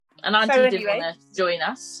And Auntie didn't want to join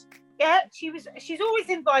us. Yeah, she's always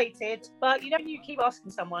invited, but you keep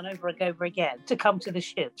asking someone over and over again to come to the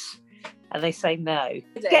ships, and they say no.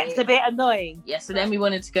 It gets a bit annoying. Yeah, so then we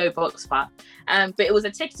wanted to go box part. But it was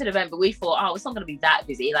a ticketed event, but we thought, it's not going to be that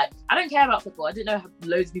busy. Like, I don't care about football. I didn't know how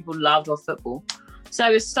loads of people loved our football. So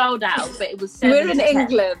it was sold out, but it was 7 We're in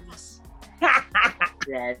England.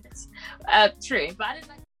 Yes. True, but I didn't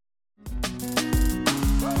like.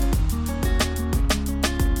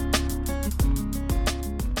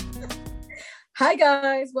 Hi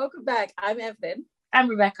guys, welcome back. I'm Evelyn. I'm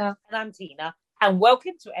Rebecca. And I'm Tina. And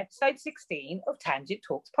welcome to episode 16 of Tangent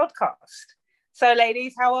Talks podcast. So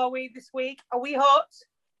ladies, how are we this week? Are we hot?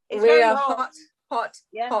 It's we are hot.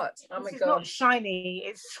 Yeah. Hot. Oh my god. It's not shiny,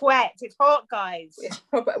 it's sweat. It's hot, guys.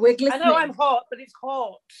 We're glistening. I know I'm hot, but it's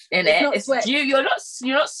hot. It's dew. You're not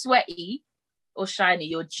sweaty or shiny,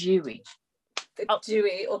 you're dewy.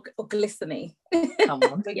 Dewy or glistening. Come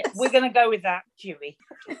on. Yes. We're going to go with that, dewy.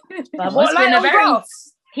 It's been a very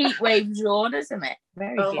heat wave drawn, isn't it?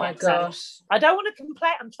 Very oh my gosh. I don't want to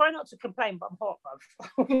complain. I'm trying not to complain, but I'm hot.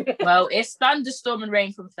 Well, it's thunderstorm and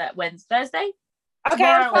rain from Thursday. Okay,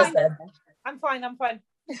 I'm fine.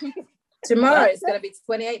 Tomorrow it's going to be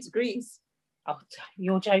 28 degrees. Oh,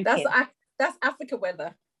 you're joking. That's Africa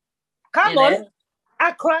weather. Come on.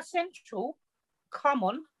 Accra Central. Come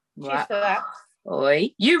on. Right. That.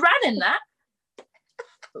 Oi. You ran in that.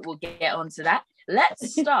 But we'll get on to that.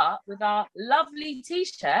 Let's start with our lovely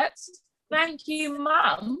t-shirts. Thank you,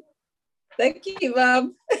 Mum. Thank you,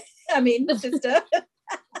 Mum. I mean, sister.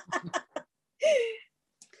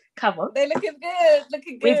 Come on. They're looking good.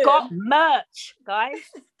 We've got merch, guys.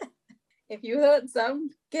 If you heard some,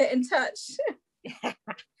 get in touch.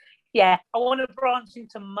 Yeah, I want to branch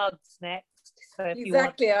into mugs next. So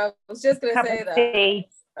exactly, I was just going to say that.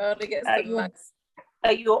 I want to get some mugs.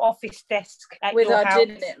 At your office desk. With our house. Gin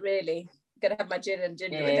in it, really. Going to have my gin and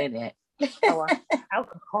ginger in it.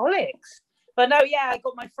 Alcoholics. But no, I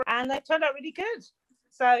got my friend and they turned out really good.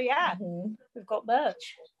 So we've got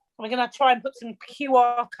merch. We're going to try and put some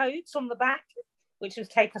QR codes on the back, which will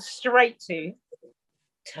take us straight to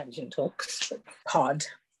Tangent Talks pod.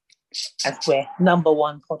 As we're number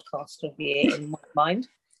one podcast of the year in my mind.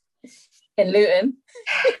 In Luton.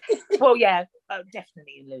 Well,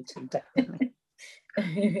 definitely in Luton, definitely.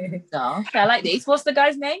 I like these. What's the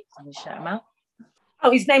guy's name? I'm going to shout him out.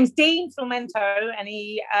 Oh, his name's Dean Filmento, and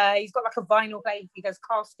he's got like a vinyl plate. He does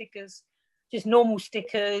car stickers, just normal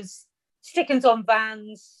stickers, stickers on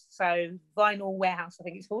vans. So Vinyl Warehouse, I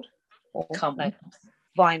think it's called.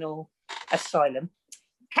 Vinyl Asylum.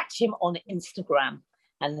 Catch him on Instagram,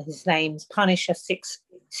 and his name's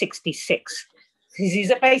Punisher666.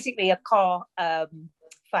 He's basically a car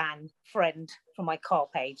fan friend from my car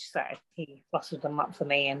page, so he rustled them up for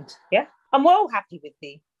me, and I'm well happy with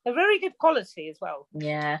them. They're very good quality as well.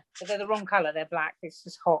 Yeah, but they're the wrong colour. They're black. It's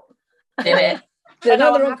just hot. They're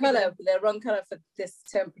not the wrong colour, but they're wrong colour for this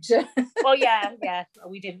temperature. Well, yeah.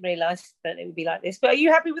 We didn't realise that it would be like this. But are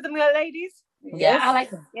you happy with them, ladies? Yeah, I like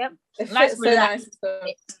them. Yep. Nice, nice.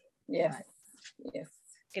 Yes.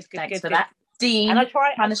 Good. Thanks for that. Dean, and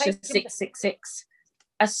Punisher 666.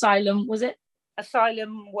 Asylum, was it?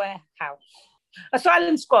 Asylum Warehouse.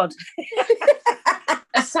 Asylum Squad.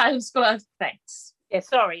 Asylum Squad, thanks. Yeah,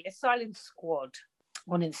 sorry, Asylum Squad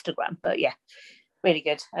on Instagram. But really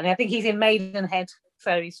good. And I think he's in Maidenhead,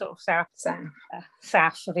 so he's sort of south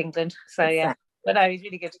of England. So but no, he's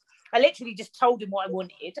really good. I literally just told him what I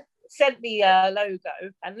wanted, sent the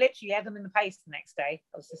logo, and literally had them in the post the next day.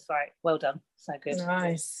 I was just like, well done, so good.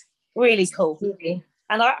 Nice. Really cool. Really.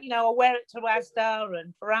 And I wear it to Asda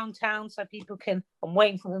and around town so people can. I'm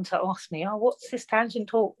waiting for them to ask me, what's this Tangent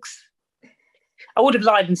Talks? I would have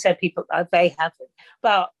lied and said people they haven't,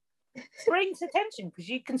 but brings attention because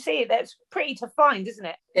you can see it. That's pretty to find, isn't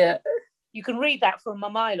it? Yeah. You can read that from a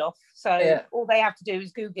mile off. So all they have to do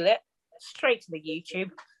is Google it, straight to the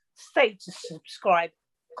YouTube, straight to subscribe,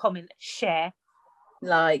 comment, share,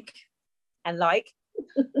 like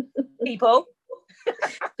people.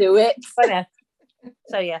 Do it.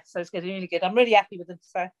 So it's good, really good. I'm really happy with them.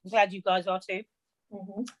 So I'm glad you guys are too.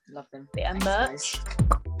 Mm-hmm. Love them. Bit of merch.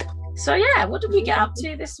 So what did we get up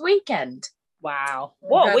to this weekend? Wow,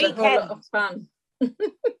 what a weekend! A lot of fun.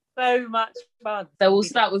 So much fun. So we'll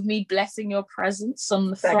start with me blessing your presence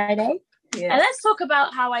on the Friday, and let's talk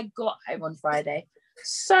about how I got home on Friday.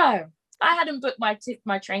 So I hadn't booked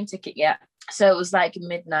my train ticket yet, so it was like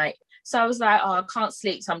midnight. So I was like, I can't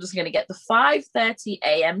sleep, so I'm just going to get the 5:30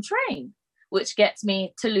 a.m. train, which gets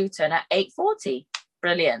me to Luton at 8:40.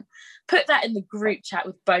 Brilliant. Put that in the group chat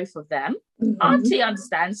with both of them. Auntie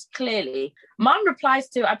understands clearly. Mum replies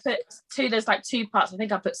to, I put two, there's like two parts. I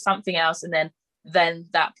think I put something else and then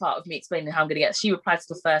that part of me explaining how I'm going to get, she replied to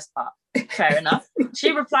the first part. Fair enough.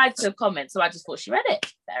 She replied to a comment, so I just thought she read it.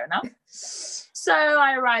 Fair enough. So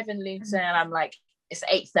I arrive in Luton and I'm like, it's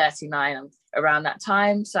 8:39. I'm around that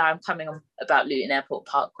time. So I'm coming on about Luton Airport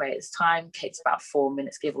Parkway at this time. Takes about 4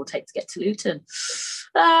 minutes, give or take, to get to Luton.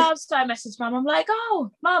 So I messaged Mum. I'm like,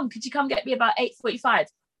 oh, Mum, could you come get me about 8:45?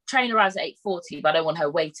 Train arrives at 8:40, but I don't want her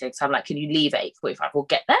waiting. So I'm like, can you leave at 8:45? We'll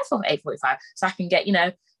get there for 8:45 so I can get,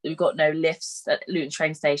 we've got no lifts at Luton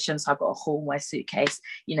train station. So I've got to haul my suitcase,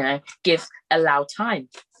 allow time.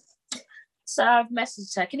 So I've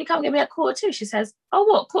messaged her, can you come get me at 2:45? She says, oh,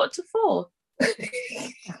 what, 3:45?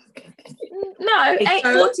 No,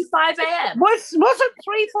 8:45 a.m. Wasn't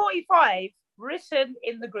 3:45 written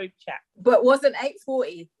in the group chat? But wasn't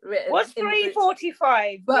 8:40 written? Was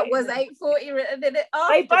 3:45? But was 8:40 written in it?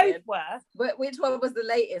 They both were. But which one was the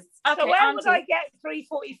latest? Okay, so where would I get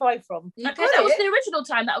 3:45 from? Okay, that was the original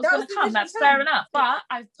time that was going to come. That's fair enough. But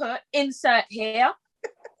I've put insert here,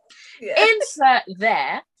 insert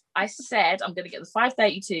there. I said I'm going to get the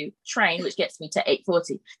 5:32 train, which gets me to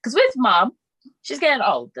 8:40. Because with Mum, she's getting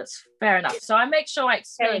old. That's fair enough. So I make sure I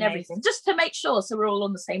explain everything just to make sure, so we're all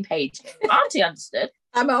on the same page. Auntie understood.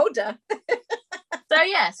 I'm older.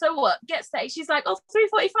 So what? Gets there. She's like, oh,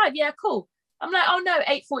 3:45. Yeah, cool. I'm like, oh no,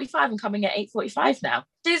 8:45. I'm coming at 8:45 now.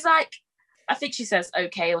 She's like, I think she says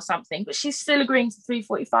okay or something, but she's still agreeing to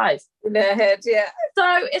 3:45. In her head, yeah.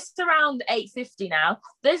 So it's around 8:50 now.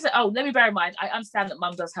 Let me bear in mind, I understand that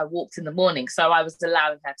Mum does her walks in the morning, so I was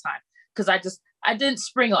allowing her time because I didn't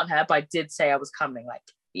spring on her, but I did say I was coming. Like,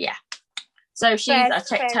 yeah. So I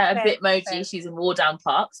checked her Bitmoji. She's in Wardown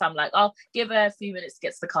Park, so I'm like, I'll give her a few minutes to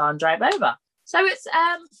get to the car and drive over. So it's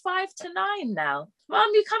 8:55 now.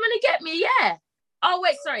 Mum, you coming to get me? Yeah. Oh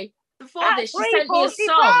wait, sorry. Before this, she sent me a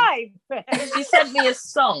song. She sent me a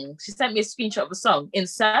song. She sent me a screenshot of a song.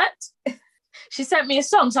 Insert. She sent me a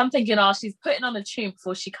song. So I'm thinking, she's putting on a tune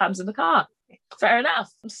before she comes in the car. Fair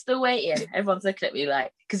enough. I'm still waiting. Everyone's looking at me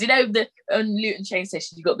like, because on Luton train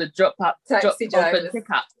station, you got the drop off and pick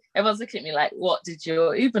up. Everyone's looking at me like, what, did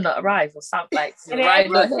your Uber not arrive or something? Like,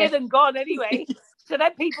 everyone's dead and gone anyway. So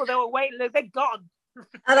then people that were waiting, they're gone.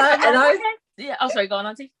 Yeah. Oh, sorry, go on,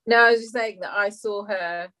 Auntie. No, I was just saying that I saw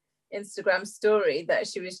her Instagram story that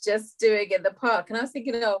she was just doing in the park, and I was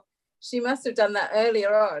thinking, she must have done that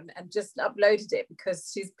earlier on and just uploaded it because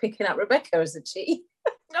she's picking up Rebecca, isn't she?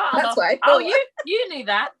 That's why I thought. You knew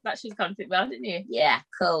that she's coming to pick me up, didn't you? Yeah,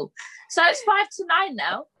 cool. So it's 8:55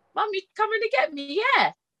 now. Mum, you coming to get me?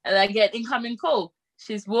 Yeah. And I get incoming call.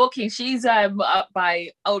 She's walking. She's up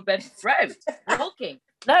by Old Bedford Road, walking.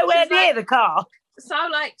 Nowhere near the car. So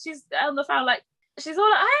like she's on the phone, like she's all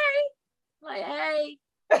like, hey, I'm like, hey,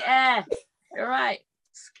 yeah, you're right.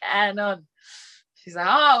 Scan on. She's like,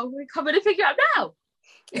 oh, we're coming to pick you up now.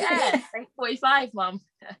 Yeah, 8:45, Mum.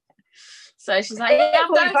 So she's like, yeah,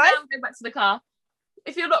 I'm going back to the car.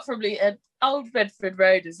 If you're not from Luton, Old Bedford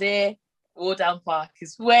Road is here. Wardown Park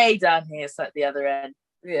is way down here. It's like the other end.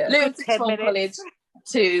 Yeah. Luton College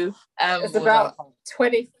to it's about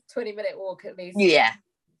 20-minute walk at least. Yeah.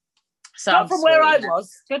 So not from where I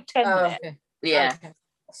was. Good 10 minutes. Okay. Yeah. Okay.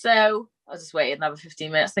 So I was just waiting another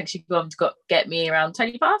 15 minutes. I think she'd gone to get me around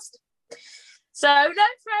 20 past. So no,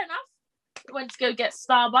 fair enough. Went to go get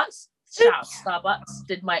Starbucks. Shout out Starbucks.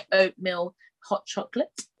 Did my oatmeal hot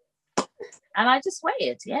chocolate. And I just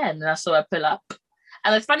waited. Yeah. And then I saw her pull up.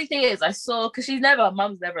 And the funny thing is, I saw, because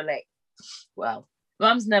Mum's never late. Well,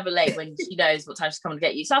 Mum's never late when she knows what time she's coming to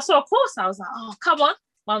get you. So I saw a course. I was like, oh, come on.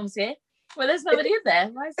 Mum's here. Well, there's nobody in there.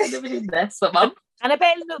 Why is there nobody in there? So, Mum. And I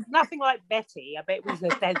bet it looked nothing like Betty. I bet it was a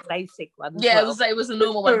dead basic one. Yeah, well. It was a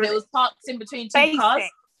normal one. It was parked in between two cars.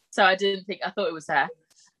 So I thought it was her.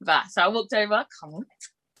 But so I walked over. Come on.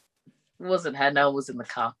 It wasn't her. No one was in the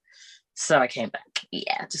car. So I came back.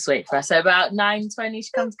 Yeah, just wait for her. So about 9:20,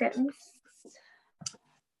 she comes to get me.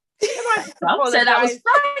 So that was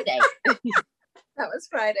Friday. That was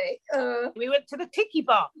Friday. We went to the Tiki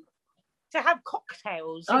Bar to have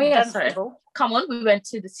cocktails. Oh yeah, sorry. Come on, we went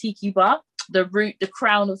to the Tiki Bar, the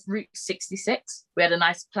crown of Route 66. We had a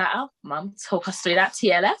nice platter. Mum, talk us through that.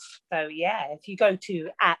 TLF. So yeah, if you go to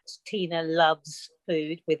 @Tina Loves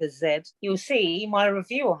Food with a Z, you'll see my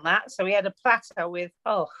review on that. So we had a platter with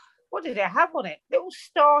what did it have on it? Little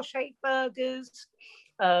star-shaped burgers,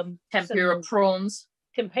 tempura prawns,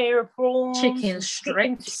 chicken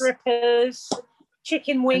strippers,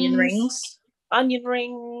 chicken wings, onion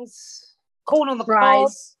rings, corn on the cob.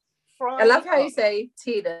 I love how you say,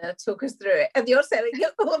 Tina, talk us through it. And you're saying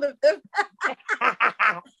all of them.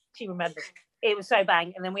 She remembers. It was so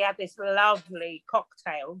bang. And then we had this lovely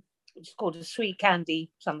cocktail, which is called a sweet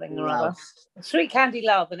candy something or other. Sweet candy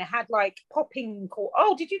love. And it had like popping...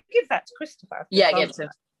 Oh, did you give that to Christopher? Yeah, I gave it to him.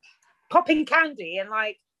 Popping candy and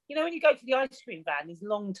like, you know, when you go to the ice cream van, these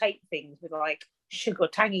long tape things with like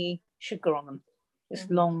tangy sugar on them. This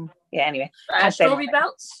long... Yeah, anyway. Strawberry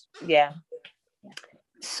belts? Yeah.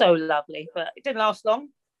 So lovely. But it didn't last long.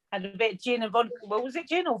 Had a bit of gin and vodka. What was it,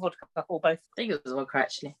 gin or vodka? Or both? I think it was vodka,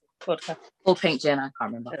 actually. Vodka. Or pink gin, I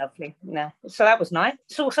can't remember. Lovely. No. So that was nice.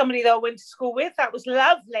 Saw somebody that I went to school with. That was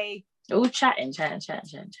lovely. All chatting.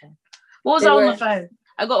 What was I on the phone?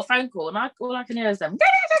 I got a phone call and all I can hear is them.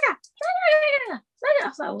 I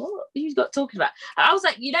was like, what you got talking about? I was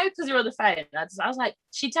like, you know, because you're on the phone. I was like,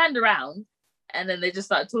 she turned around and then they just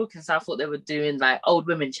started talking. So I thought they were doing like old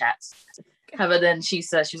women chats. But then she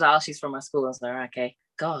said, she was like, oh, she's from my school. I was like, okay,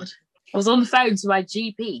 God. I was on the phone to my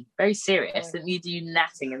GP, very serious, and you do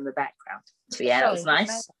natting in the background. But yeah, that was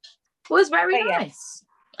nice. It was very nice.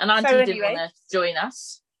 And Auntie didn't want to join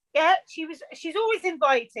us. Yeah, she's always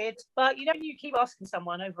invited, but you know, you keep asking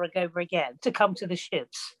someone over and over again to come to the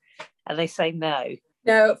shoots, and they say no.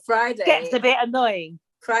 No, Friday. Gets a bit annoying.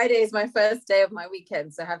 Friday is my first day of my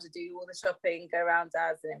weekend, so I have to do all the shopping, go around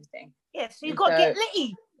Dad's and everything. Yeah, so you've got to get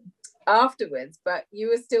litty. Afterwards, but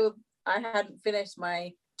I hadn't finished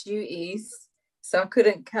my duties, so I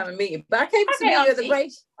couldn't come and meet you. But I came to meet you at the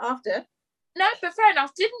break after. No, but fair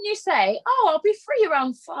enough. Didn't you say, oh, I'll be free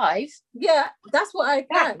around 5? Yeah, that's what I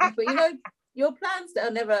planned. But you know, your plans are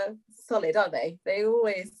never solid, are they? They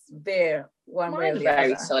always veer one way or the other.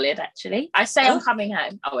 Very solid, actually. I say I'm coming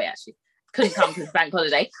home. Oh, wait, actually. Couldn't come because it's bank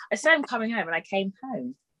holiday. I said I'm coming home and I came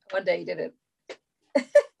home. One day you didn't.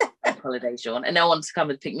 Holiday, Sean, and no one to come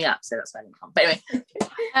and pick me up, so that's why I didn't come. But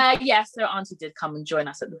anyway, so Auntie did come and join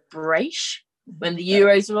us at the Brace when the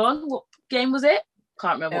Euros were on. What game was it?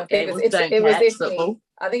 Can't remember what game it was. It was Italy. Football.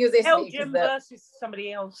 I think it was Italy. Belgium versus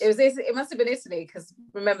somebody else. It must have been Italy because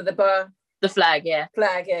remember the flag, yeah.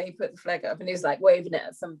 He put the flag up and he was like waving it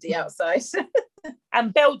at somebody outside.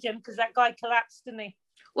 And Belgium because that guy collapsed, didn't he?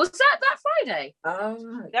 Was that Friday?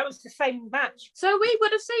 Oh, that was the same match. So we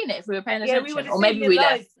would have seen it if we were paying attention. Yeah, we would have or seen maybe it we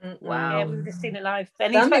live. left. Wow. Yeah, we would have seen it live.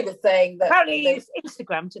 And somebody was saying that apparently he's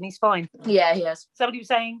Instagrammed and he's fine. Yeah, he has. Somebody was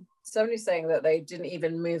saying that they didn't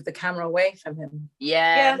even move the camera away from him.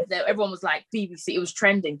 Yeah. Everyone was like, BBC, it was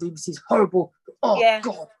trending. BBC's horrible. Oh, yeah.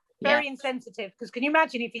 God. Very insensitive, because can you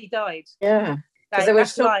imagine if he died? Yeah. Because they were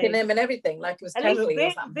shocking him and everything, like it was totally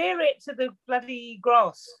veer it to the bloody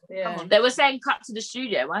grass. Yeah. They were saying cut to the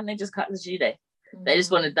studio. Why didn't they just cut to the studio? They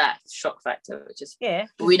just wanted that shock factor, which is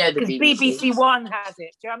we know the BBC One has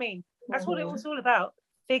it. Do you know what I mean? That's what it was all about.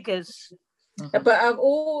 Figures. Mm-hmm. But of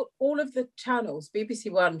all of the channels,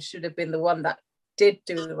 BBC One should have been the one that did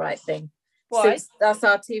do the right thing. Why? Since that's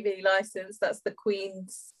our TV license. That's the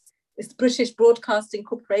Queen's. It's the British Broadcasting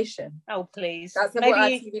Corporation. Oh, please. That's what our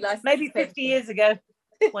TV license. Maybe 50 years ago,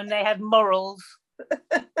 when they had morals.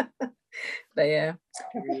 But yeah.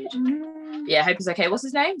 Yeah, I hope he's okay. What's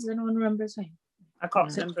his name? Does anyone remember his name? I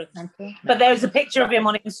can't remember. But there was a picture of him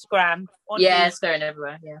on Instagram. It's going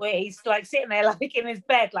everywhere. Yeah. Where he's like sitting there, like in his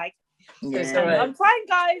bed, like, yeah. I'm fine,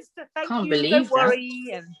 guys. Thank you. Don't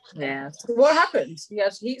worry. And what happened? He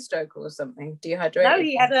had heat stroke or something? Dehydrated? No,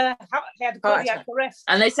 he had a cardiac arrest.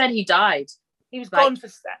 And they said he died. He was gone for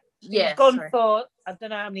for I don't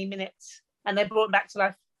know how many minutes, and they brought him back to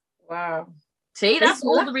life. Wow. See, that's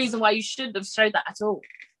all the reason why you shouldn't have showed that at all.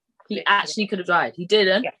 He actually could have died. He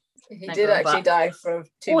didn't. Yeah. He did actually die for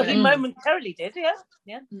 2 minutes. He momentarily did.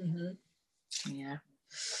 Yeah. Mm-hmm. Yeah.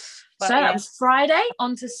 But so that was Friday.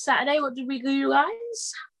 On to Saturday. What did we do,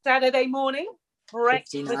 guys? Saturday morning,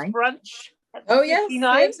 breakfast brunch. Oh, yes.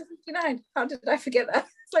 59. How did I forget that?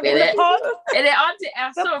 It's like,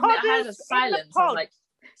 I saw it had a silence. I was like,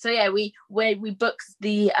 so yeah, we booked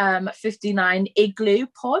the 59 Igloo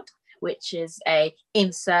pod, which is a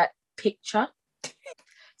insert picture.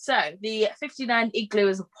 So the 59 Igloo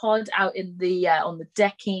is a pod out in the on the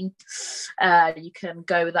decking. You can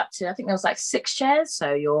go with up to, I think there was like 6 chairs.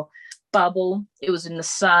 So your bubble, it was in the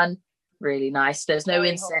sun, really nice. There's no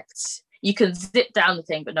insects. You can zip down the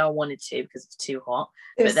thing, but no one wanted to because it's too hot.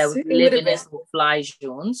 But there was living as fly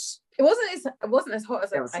zones. It wasn't as hot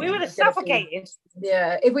as we would have suffocated.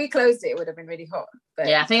 Yeah, if we closed it, it would have been really hot. But...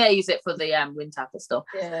 Yeah, I think they use it for the wind tap store.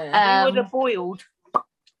 Yeah, we would have boiled.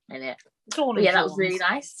 In it. That was really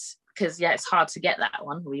nice because it's hard to get that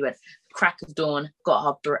one. We went crack of dawn, got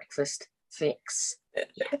our breakfast fix.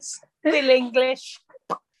 Yes. Real English.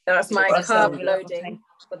 That's my carb loading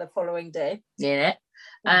for the following day. Yeah.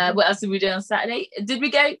 What else did we do on Saturday? Did we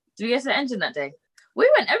go to the engine that day?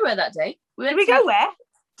 We went everywhere that day. Did we go where?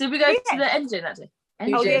 Did we go to the Engine that day?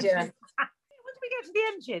 Oh, yeah. When did we go to the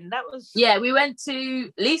Engine? That was... Yeah, we went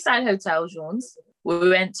to Leaside Hotel, Jean's. We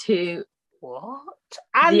went to... What?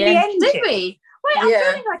 And the Engine? Did we? Wait, I'm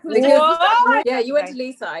feeling like we did. Yeah, you went to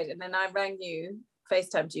Leaside and then I rang you,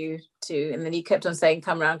 FaceTimed you too, and then you kept on saying,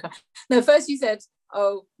 come round. No, first you said,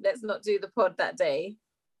 oh, let's not do the pod that day.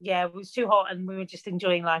 Yeah, it was too hot and we were just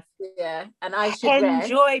enjoying life. Yeah, and I should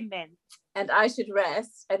enjoyment. Rest. And I should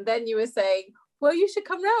rest. And then you were saying, well, you should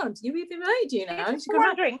come round. You even married, you know. You should come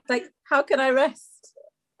round. Drink. Like, how can I rest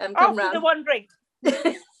and come round? After the one drink.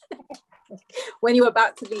 When you were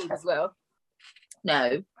about to leave as well.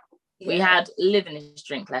 No, we had Livin's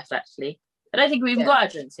drink left, actually. I don't think we even got our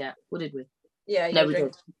drinks yet. Or did we? Yeah, no, we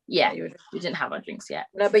did. Yeah, we didn't have our drinks yet.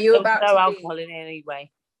 No, but you were about to leave. No alcohol in any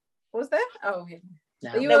way. Was there? Oh, yeah.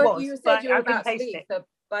 No. But you said you were about to leave. So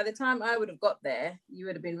by the time I would have got there, you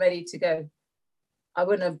would have been ready to go. I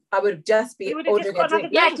would have just been ordering a drink.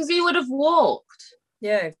 Yeah, because we would have walked.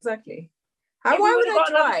 Yeah, exactly. Why would I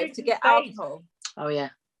drive to get alcohol? Oh, yeah.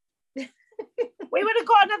 We would have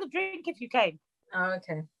got another drink if you came. Oh,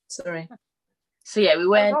 okay. Sorry. So yeah, we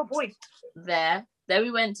went there. Then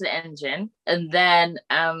we went to the Engine, and then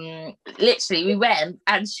literally we went,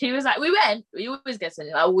 and she was like, "We always get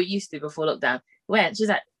something like we used to before lockdown." We went. She's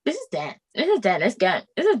like, "This is dead. Let's go.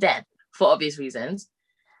 This is dead," for obvious reasons.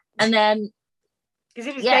 And then because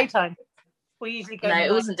it was daytime, we usually go. No,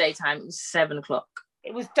 it wasn't daytime. It was 7:00.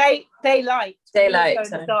 It was daylight. Daylight.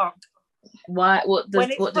 In the dark. Why? What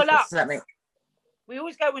difference does that make? We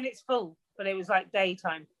always go when it's full, but it was like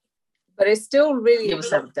daytime. But it's still really... It was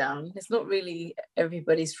 7 down. It's not really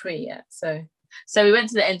everybody's free yet, so... So we went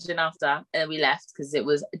to the Engine after, and we left because it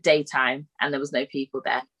was daytime and there was no people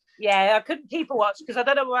there. Yeah, I couldn't people watch because I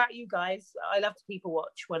don't know about you guys. I love to people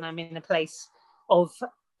watch when I'm in a place of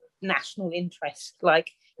national interest.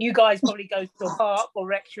 Like, you guys probably go to a park or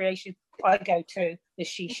recreation. I go to the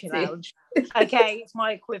Shisha Lounge. Okay, it's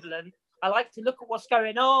my equivalent. I like to look at what's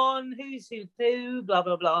going on, who's who, blah,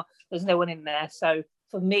 blah, blah. There's no one in there. So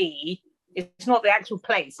for me, it's not the actual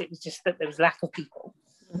place. It was just that there was lack of people.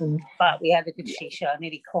 Mm-hmm. But we had a good shisha. I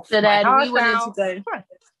nearly coughed. So then we wanted to go.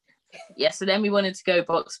 Yeah, so then we wanted to go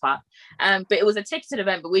Box Park. But it was a ticketed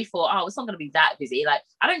event, but we thought, oh, it's not going to be that busy. Like,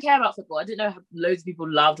 I don't care about football. I didn't know how loads of people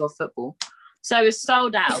loved our football. So it was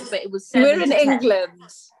sold out, but it was... We're in England.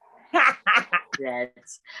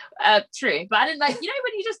 Yes. True, but I didn't like, you know,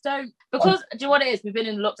 when you just don't, because do you know what it is, we've been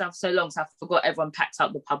in lockdown for so long, so I forgot everyone packed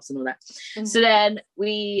up the pubs and all that. So then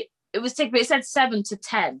it said 7 to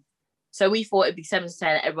 10, so we thought it'd be 7 to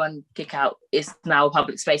 10, everyone kick out. It's now a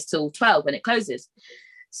public space till 12 when it closes.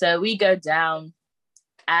 So we go down,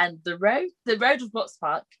 and the road of Box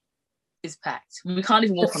Park is packed. We can't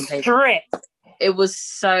even walk on pavement. It was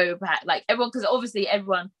so packed, like everyone, because obviously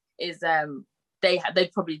everyone is they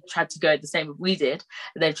probably tried to go the same as we did.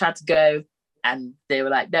 They tried to go and they were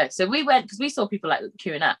like, no. So we went because we saw people like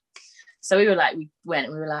queuing up. So we went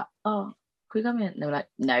and we were like, oh, can we come in? And they were like,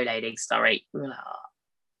 no, lady, sorry. We were like,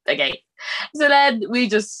 oh, okay. So then we're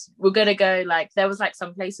going to go, like, there was like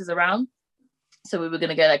some places around. So we were going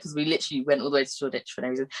to go there because we literally went all the way to Shoreditch for no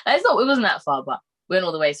reason. It wasn't that far, but we went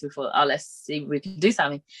all the way. So we thought, oh, let's see if we can do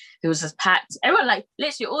something. It was just packed. Everyone, like,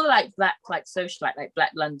 literally all the like black, like social, like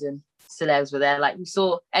Black London celebs were there. Like, we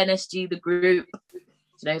saw NSG, the group. Do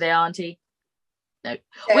you know who they are, Auntie? No.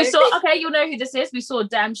 We saw, okay, you'll know who this is. We saw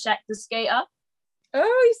Damn Shaq, the skater. Oh,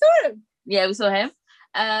 you saw him? Yeah, we saw him.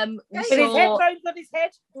 With his headphones on his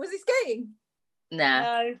head? Was he skating? Nah.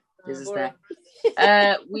 No. This is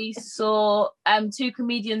there. We saw 2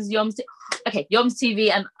 comedians, Yoms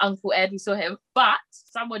TV and Uncle Ed. We saw him, but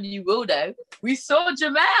someone you will know, we saw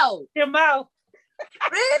Jamal.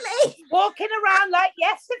 Really? Walking around like,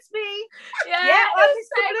 yes, it's me. Yeah, I'm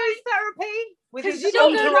Mr. Blue Therapy with his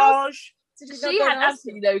entourage. She had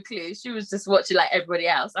absolutely no clue. She was just watching like everybody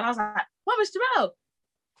else, and I was like, "Mama's Jamal."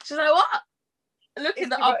 She's like, "What?" Look in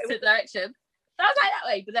the opposite direction. I was like that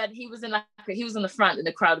way, but then he was in the front in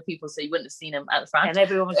the crowd of people, so you wouldn't have seen him at the front. And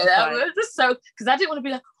everyone was just so, because I didn't want to be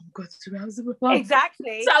like, oh God, Jamal's in the front.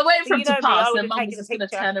 Exactly. So I waited for him to pass, and Mum was just going to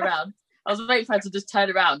turn around. I was waiting for her to just turn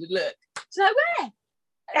around and look. She's like, where?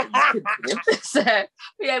 So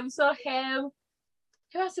yeah, we saw him.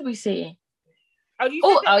 Who else did we see?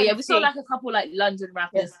 Oh yeah, we saw like a couple like London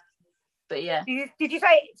rappers. Yes. But yeah. Did you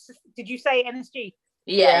say NSG?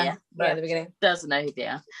 Yeah. Right at the beginning. Doesn't know who they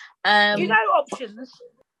are. Do you know Options?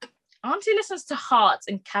 Auntie listens to Heart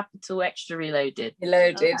and Capital Extra Reloaded.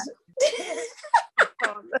 Reloaded.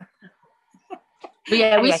 But yeah,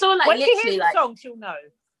 anyway, we saw like literally she hears like the song, she'll know.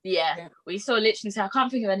 Yeah, we saw literally. So I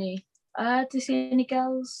can't think of any. To see any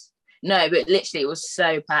girls? No, but literally it was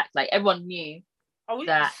so packed. Like everyone knew I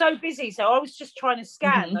was so busy, so I was just trying to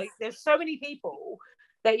scan. Like, there's so many people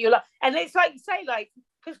that you're like, and it's like, say, like,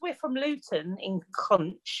 because we're from Luton in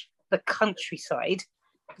Conch, the countryside,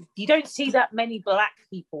 you don't see that many black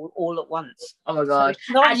people all at once. Oh my god!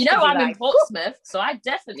 So and you know I'm in Portsmouth, so I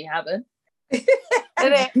definitely haven't. But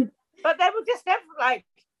they were just like,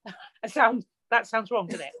 that sounds wrong,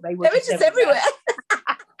 doesn't it? They were just everywhere.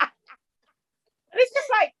 And it's just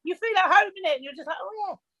like you feel at home in it, and you're just like, oh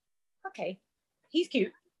yeah, okay, he's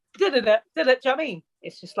cute. Do you know what I mean?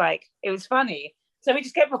 It's just like, it was funny. So we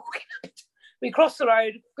just kept walking. We crossed the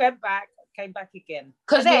road, went back, came back again.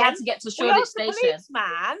 Because we had to get to Shoreditch Station. The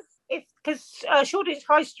policeman, because Shoreditch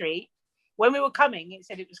High Street, when we were coming, it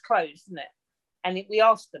said it was closed, didn't it? And we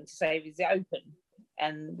asked them to say, is it open?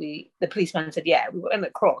 And the policeman said, yeah, we were in the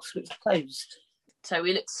cross, it was closed. So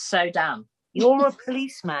we looked so dumb. You're a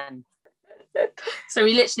policeman. So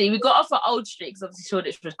we got off at Old Street because obviously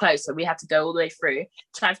Shoreditch was closed, so we had to go all the way through,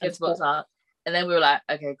 try to go to Vauxhall, and then we were like,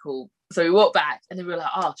 okay, cool. So we walked back, and then we were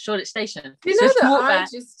like, oh, Shoreditch Station. You know that I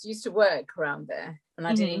just used to work around there, and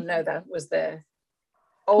I didn't even know that was there.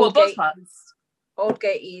 Oldgate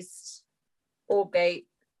East, Aldgate,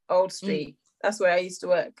 Old Street. That's where I used to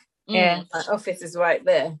work. Yeah, my office is right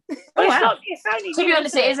there. Oh, wow. To be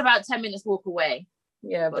honest, it is about 10 minutes walk away.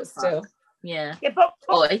 Yeah, but still. Yeah. But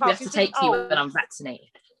we have to take you when I'm vaccinated.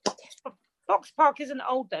 Box Park isn't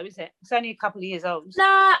old though, is it? It's only a couple of years old.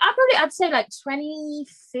 Nah, I'd say like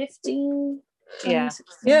 2015. Yeah.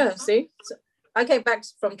 See, so I came back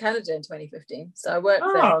from Canada in 2015, so I worked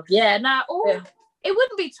there. Yeah. Nah. It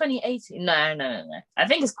wouldn't be 2018. No. I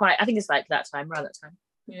think it's like that time, around that time.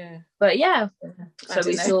 Yeah. But yeah.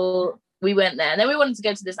 So we went there, and then we wanted to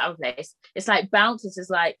go to this other place. It's like Bounce. It's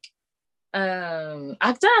like, I don't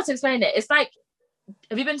know how to explain it. It's like,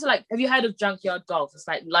 have you heard of Junkyard Golf? It's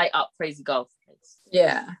like light up crazy golf place.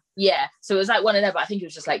 Yeah. So it was like one of them, but I think it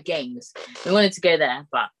was just like games. We wanted to go there,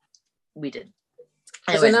 but we didn't.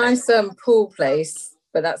 It's a nice pool place,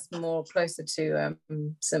 but that's more closer to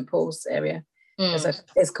St. Paul's area.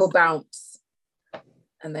 It's called Bounce,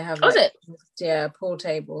 and they have pool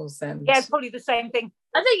tables and it's probably the same thing.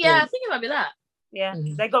 I think it might be that. Yeah,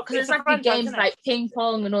 they got, because it's like games like ping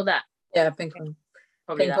pong and all that. Yeah, ping pong.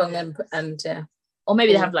 Probably ping pong and or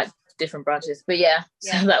maybe they have like different branches, but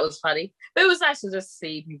so that was funny. But it was nice to just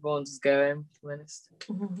see people and just go in, to be honest.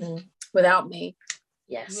 Without me.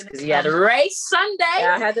 Yes, because you had a race Sunday.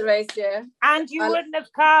 Yeah, I had the race, and you wouldn't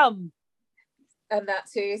have come. And that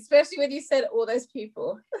too, especially when you said all those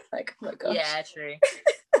people. Like, oh my gosh. Yeah, true.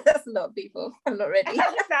 That's a lot of people. I'm not ready.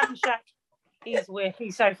 Sam Shack. He's weird.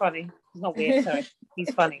 He's so funny. He's not weird, sorry.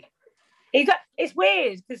 He's funny. It's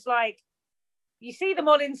weird because, like, you see them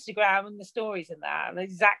on Instagram and the stories and that, and they're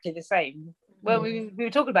exactly the same. Well, we were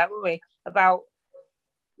talking about, weren't we? About,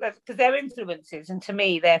 because they're influencers, and to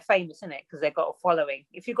me, they're famous, isn't it? Because they've got a following.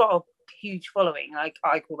 If you've got a huge following, like,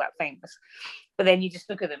 I call that famous. But then you just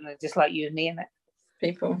look at them, and they're just like you and me, innit?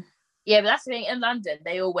 People. Yeah, but that's the thing. In London,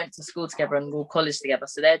 they all went to school together and all college together,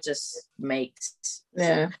 so they're just mates.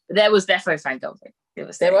 Yeah. But there was definitely fangirls.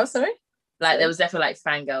 There was, sorry? Like, there was definitely like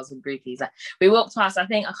fangirls and groupies. Like, we walked past, I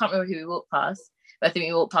can't remember who we walked past, but I think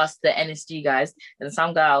we walked past the NSG guys, and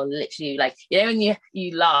some girl literally, like, you know when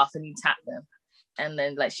you laugh and you tap them, and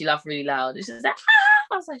then like she laughed really loud, and she's like,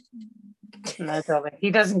 ah! I was like, no, darling, he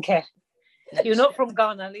doesn't care. You're not from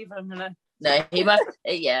Ghana, leave him alone. No, he must.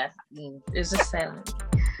 Yeah, it was just saying.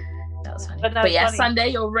 That was funny. But yeah, funny. Sunday,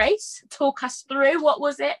 your race. Talk us through. What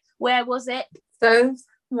was it? Where was it? So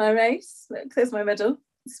my race. Look, there's my medal.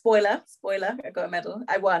 Spoiler. I got a medal.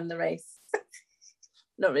 I won the race.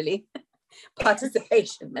 Not really.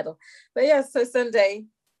 Participation medal. But yeah, so Sunday,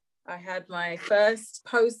 I had my first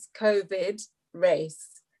post-COVID race.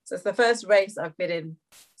 So it's the first race I've been in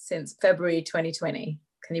since February 2020.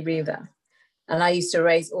 Can you believe that? And I used to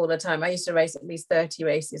race all the time. I used to race at least 30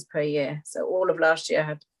 races per year. So all of last year, I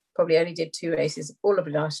had probably only did 2 races all of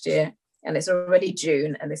last year. And it's already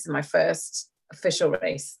June. And this is my first official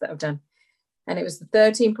race that I've done. And it was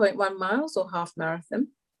 13.1 miles or half marathon.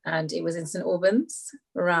 And it was in St. Albans,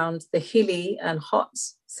 around the hilly and hot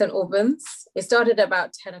St. Albans. It started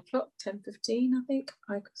about 10 o'clock, 10:15, I think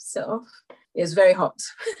I set off. It was very hot,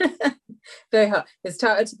 very hot. It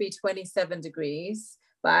started to be 27 degrees.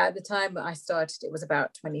 But at the time I started, it was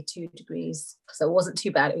about 22 degrees. So it wasn't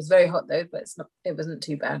too bad. It was very hot though, but it wasn't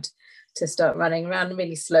too bad to start running around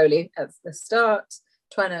really slowly at the start,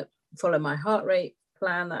 trying to follow my heart rate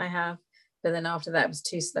plan that I have. But then after that, it was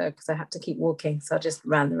too slow because I had to keep walking. So I just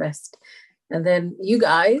ran the rest. And then you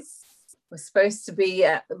guys were supposed to be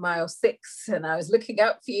at the mile 6, and I was looking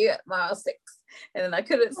out for you at mile 6. And then I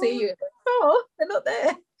couldn't see you. Oh, they're not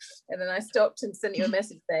there. And then I stopped and sent you a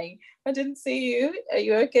message saying, I didn't see you. Are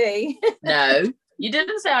you okay? No, you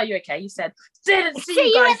didn't say, are you okay? You said, didn't see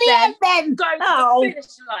you guys then. Go to the finish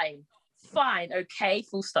line. Fine, okay,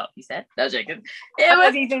 full stop, you said. No joking.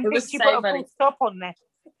 It was so funny. Full stop on there.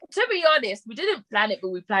 To be honest, we didn't plan it, but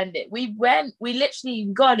we planned it. We literally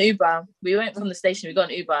got an Uber. We went from the station, we got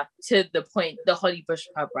an Uber to the Hollybush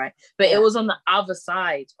pub, right? But it was on the other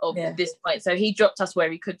side of this point. So he dropped us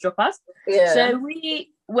where he could drop us. Yeah. So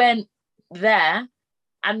we went there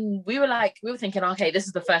and we were thinking, okay, this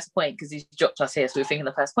is the first point because he's dropped us here. So we were thinking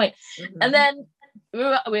the first point. Mm-hmm. And then we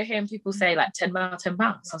were hearing people say like 10 miles.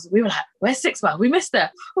 So we were like, where's 6 miles? We missed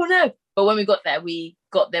her. Oh no. But when we got there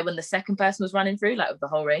when the second person was running through, like of the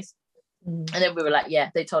whole race. And then we were like, yeah,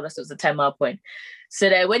 they told us it was a 10-mile point. So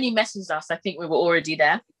then when you messaged us, I think we were already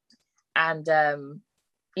there. And so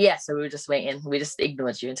we were just waiting. We just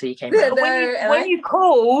ignored you until you came out. When you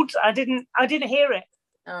called, I didn't hear it.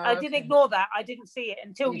 I didn't ignore that. I didn't see it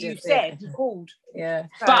until you said you called. Yeah.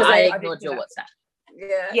 But I ignored your WhatsApp.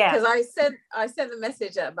 Yeah. Because I sent the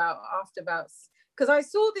message because I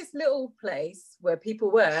saw this little place where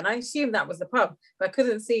people were, and I assumed that was the pub, but I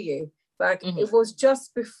couldn't see you. But it was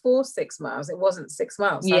just before 6 miles. It wasn't 6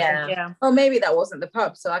 miles. So oh, maybe that wasn't the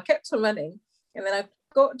pub. So I kept on running, and then I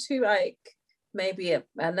got to like maybe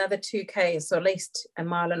another 2K, so at least a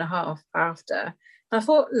mile and a half after. I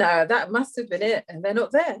thought, no, that must have been it, and they're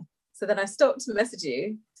not there. So then I stopped to message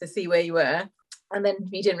you to see where you were, and then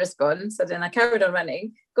you didn't respond. So then I carried on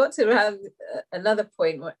running, got to around another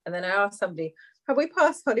point, and then I asked somebody, have we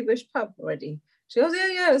passed Hollybush pub already? She goes,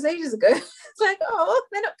 yeah, it was ages ago. It's like, oh,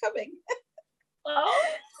 they're not coming.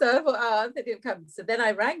 So I thought, oh, they didn't come. So then I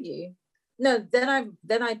rang you. No, then I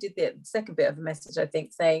did the second bit of the message, I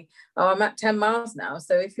think, saying, oh, I'm at 10 miles now.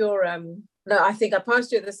 So if you're, no, I think I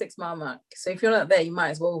passed you at the 6 mile mark. So if you're not there, you might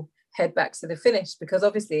as well head back to the finish, because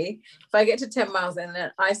obviously if I get to 10 miles and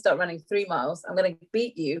then I start running 3 miles, I'm going to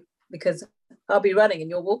beat you because I'll be running and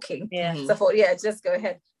you're walking. Yeah. So I thought, yeah, just go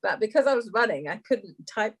ahead. But because I was running, I couldn't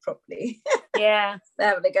type properly. Yeah. They're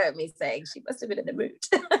having a go at me saying she must have been in the mood.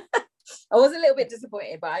 I was a little bit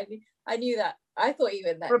disappointed, but I knew that. I thought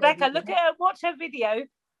even that. Rebecca, look at her, watch her video.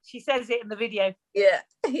 She says it in the video. Yeah.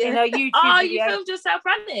 In her YouTube video. You filmed yourself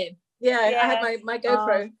running? Yeah, I had my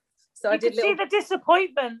GoPro. So I did see the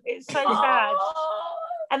disappointment. It's so sad.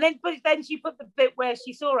 And then she put the bit where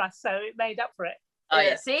she saw us, so it made up for it. Oh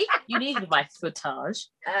yeah, see, you needed my footage.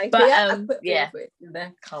 But and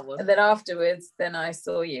then afterwards, then I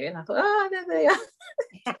saw you, and I thought, oh, there they are.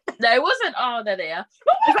 No, it wasn't. Oh, there they are.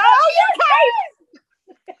 Oh, you came!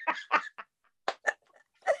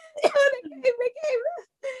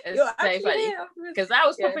 It's so funny because I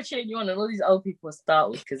was proper cheering you on, and all these old people were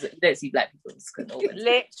startled because you don't see black people in school.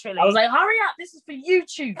 Literally, I was like, "Hurry up! This is for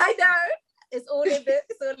YouTube." I know. It's all in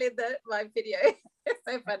my video. It's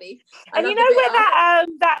so funny. And you know where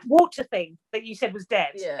that water thing that you said was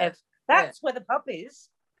dead? Yeah. Ev? That's where the pub is.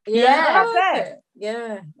 Yeah. There.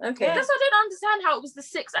 Yeah. Okay. That's why I don't understand how it was the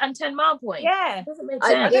 6 and 10 mile point. Yeah. It doesn't make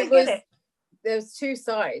sense. I don't get it. There's 2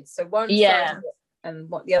 sides. So one side and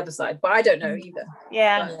what the other side. But I don't know either.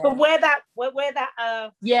 Yeah. But where that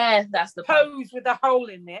that's the hose with a hole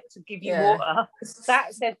in it to give you water.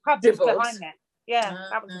 That says pub is behind that. Yeah,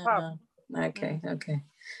 that was the pub. Okay.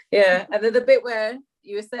 Yeah. And then the bit where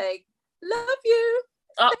you were saying, love you.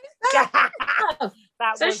 Oh.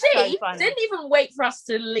 So she didn't even wait for us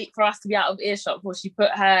to be out of earshot before she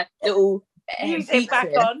put her little music back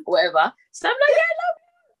on, whatever. So I'm like, yeah, love you.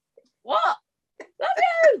 What? Love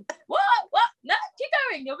you. What? No, keep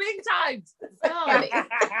going. You're being timed.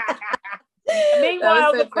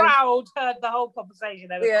 Meanwhile, the crowd heard the whole conversation.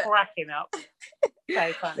 They were cracking up.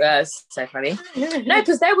 So funny. That's so funny. No,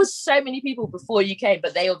 because there was so many people before you came,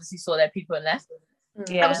 but they obviously saw their people and left.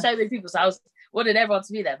 There were so many people, so I wanted everyone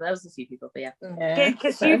to be there, but there was a few people. But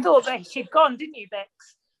because you thought that she'd gone, didn't you,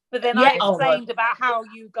 Bex? But then I explained about how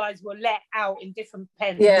you guys were let out in different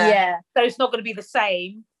pens. Yeah. So it's not going to be be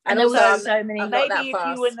and there were so many. Maybe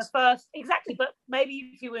if you were in the first, but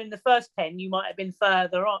maybe if you were in the first pen, you might have been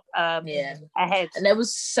further on, ahead. And there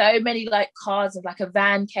was so many like cars of like a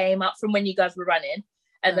van came up from when you guys were running,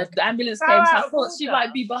 and the ambulance came. So I thought she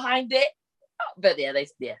might be behind it, but we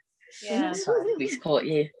caught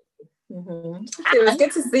you. Mm-hmm. It was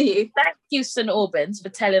good to see you. Thank you, St Albans, for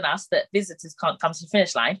telling us that visitors can't come to the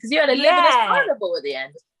finish line because you had a limitless carnival at the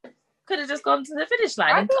end. Could have just gone to the finish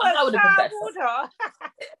line. I thought that would have been better.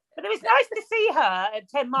 But it was nice to see her at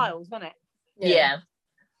 10 miles, wasn't it? Yeah.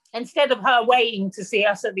 Instead of her waiting to see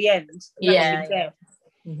us at the end.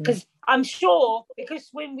 Because I'm sure, because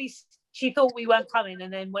when she thought we weren't coming,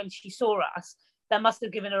 and then when she saw us, that must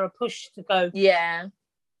have given her a push to go. Yeah.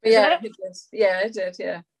 Yeah, it did. Yeah, it did.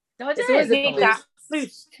 Yeah. No, I It's always did. a that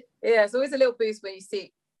boost. Yeah, it's always a little boost when you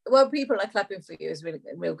see, well, people are clapping for you is really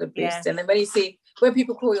a real good boost. Yeah. And then when you see, when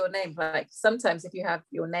people call your name, like sometimes if you have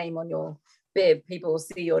your name on your bib, people will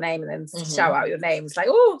see your name and then shout out your name. It's like,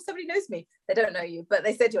 oh, somebody knows me. They don't know you, but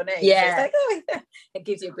they said your name. Yeah. So it's like, oh, yeah. It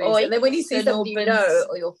gives you a boost. And then when you see somebody you know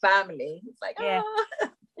or your family, it's like, oh.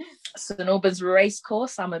 St Albans race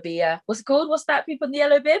course. I'm gonna be what's it called? What's that? People in the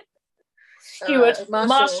yellow bib? Steward.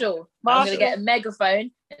 Marshall. I'm gonna get a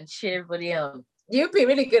megaphone and cheer everybody on. You'd be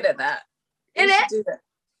really good at that. Isn't it?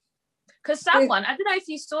 Because someone, I don't know if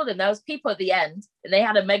you saw them, there was people at the end and they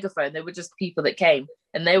had a megaphone. They were just people that came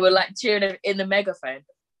and they were like cheering in the megaphone.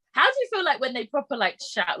 How do you feel like when they proper like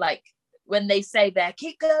shout, like when they say there,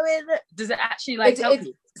 keep going? Does it actually like help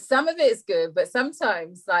you? Some of it is good, but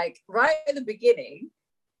sometimes like right at the beginning,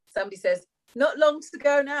 somebody says, not long to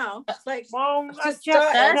go now. It's like, just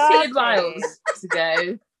 13 miles to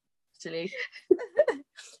go. Actually.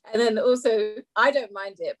 And then also, I don't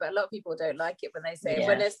mind it, but a lot of people don't like it when they say,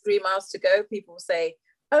 when there's 3 miles to go, people say,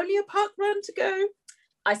 only a park run to go.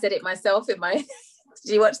 I said it myself in my, did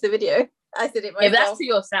you watch the video? I said it myself. If that's to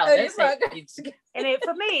yourself. And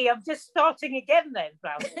for me, I'm just starting again then,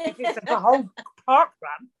 if it's a whole park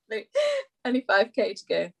run. Only 5K to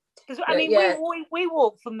go. Because I mean, we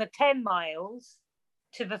walked from the 10 miles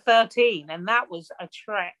to the 13, and that was a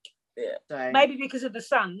trek. Yeah. So, maybe because of the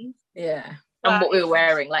sun. Yeah. And what we were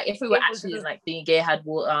wearing. Like, if we were actually in, like, being gear, had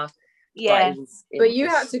water. Yeah. But you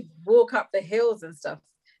had to walk up the hills and stuff.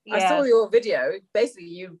 Yeah. I saw your video. Basically,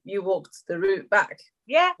 you walked the route back.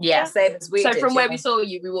 Yeah. Yeah. Same as we so did, from where we saw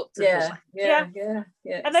you, we walked to yeah.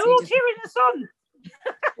 And they were all cheering us on.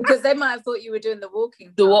 Because they might have thought you were doing the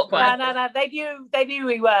walking. The walk. No. They knew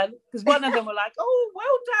we weren't. Because one of them were like, "Oh,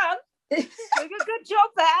 well done. Good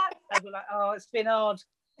job there." I was like, "Oh, it's been hard."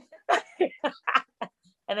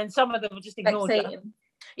 And then some of them were just ignored us.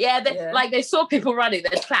 Yeah, like they saw people running,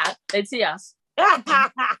 they'd clap, they'd see us. Yeah.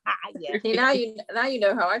 Now you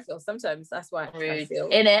know how I feel. Sometimes that's why I feel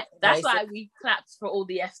in it. That's why we clapped for all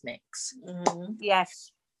the ethnics. Mm-hmm.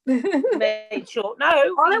 Yes. Made sure. No.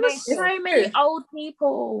 There was so many old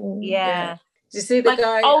people. Yeah. Did you see the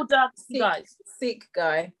guy? Older guys. Sikh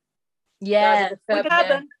guy. Yeah. With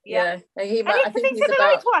Urban. Yeah. And he I think he's said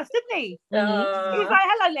hello to us, didn't he? He was like,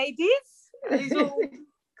 "Hello, ladies." And he's all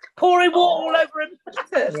pouring water all over him.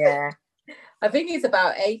 Yeah. I think he's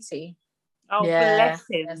about 80. Oh, bless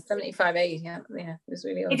him. 75, 80. Yeah. It was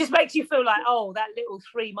really awesome. It just makes you feel like, oh, that little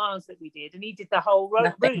 3 miles that we did, and he did the whole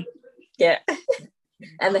route. Yeah.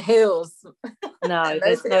 And the hills. No,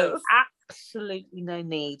 there's absolutely no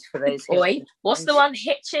need for those hills. Oi, what's the one?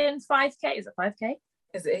 Hitchin 5K? Is it 5K?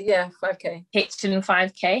 Is it? Yeah, 5K. Hitchin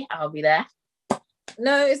 5K. I'll be there.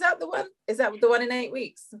 No, is that the one? Is that the one in 8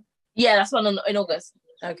 weeks? Yeah, that's one in August.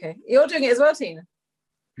 Okay. You're doing it as well, Tina?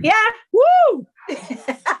 Yeah. Woo!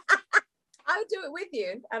 I'll do it with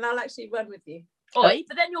you and I'll actually run with you. Oi,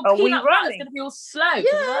 but then your peanut butter is going to be all slow.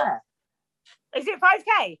 Yeah. Is it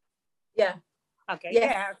 5K? Yeah. Okay.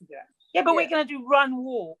 Yeah, I can do that. Yeah, but we're going to do run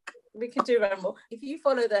walk. We can do run walk. If you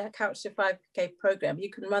follow the Couch to 5K program,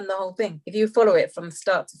 you can run the whole thing. If you follow it from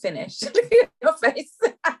start to finish. Look at your face.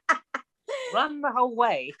 Run the whole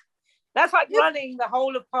way. That's like running the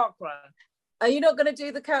whole of Park Run. Are you not going to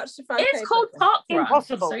do the Couch to 5K? It's called Park Run.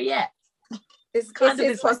 Impossible. So yeah. It's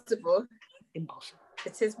possible. Impossible.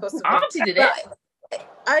 It is possible. Auntie did it.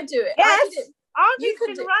 I do it. Yes.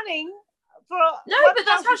 Auntie's been running for... No, but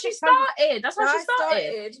that's how she started. That's how she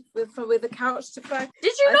started. With the Couch to 5K.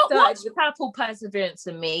 Did you not watch Purple Perseverance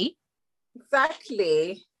and Me?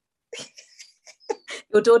 Exactly.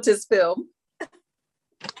 Your daughter's film.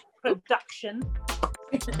 Production.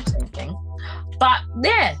 Same thing. But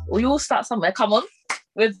yeah, we all start somewhere. Come on.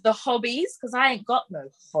 With the hobbies, because I ain't got no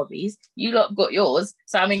hobbies. You lot got yours,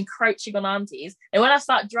 so I'm encroaching on Auntie's. And when I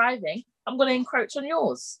start driving, I'm going to encroach on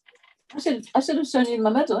yours. I should have shown you my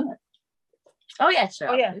medal, isn't it? Oh yeah, sure.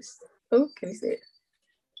 Oh yeah. Oh, can you see it?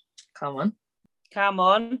 Come on.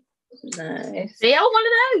 Nice. See, I'm one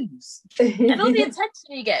of those. And all the attention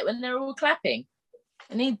you get when they're all clapping.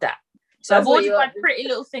 I need that. So I've ordered my pretty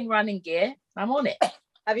little thing running gear. I'm on it.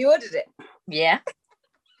 Have you ordered it? Yeah.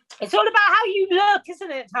 It's all about how you look,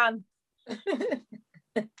 isn't it, Han?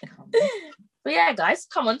 But yeah, guys,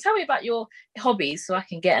 come on, tell me about your hobbies so I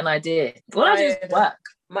can get an idea. What I do is work.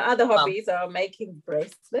 My other hobbies are making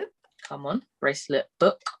bracelets. Come on, bracelet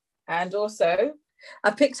book. And also,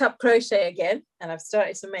 I picked up crochet again, and I've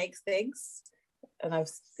started to make things. And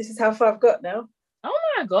this is how far I've got now. Oh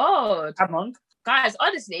my god! Come on, guys.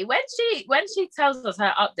 Honestly, when she tells us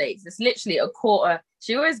her updates, it's literally a quarter.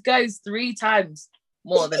 She always goes 3 times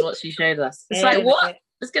more than what she showed us. It's like, what?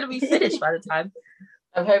 It's going to be finished by the time.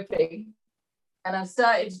 I'm hoping. And I've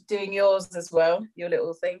started doing yours as well, your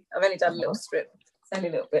little thing. I've only done a little strip. It's only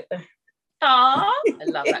a little bit. Aww. I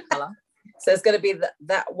love that colour. So it's going to be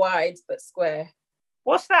that wide but square.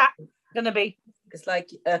 What's that going to be? It's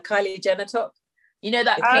like a Kylie Jenner top. You know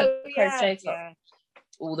that pink crochet top? Yeah.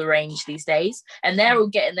 All the range these days. And they're all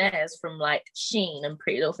getting theirs from like Shein and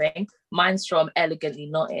Pretty Little Thing. Mine's from Elegantly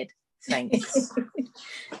Knotted. Thanks.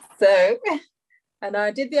 So, and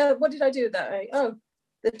I did the other, what did I do with that? Oh,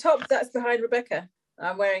 the top that's behind Rebecca.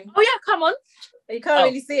 I'm wearing. Oh yeah, come on. You can't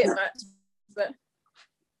really see it much, but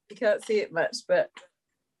you can't see it much, but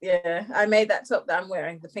yeah, I made that top that I'm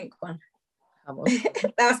wearing, the pink one. Come on.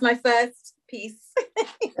 That's my first piece.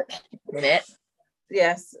 Minute.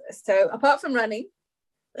 Yes. So apart from running,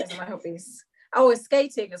 those are my hobbies. Oh,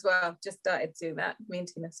 skating as well. Just started doing that. Me and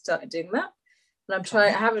Tina started doing that. And I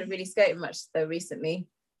haven't really skated much though recently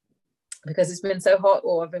because it's been so hot,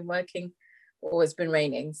 or I've been working, or it's been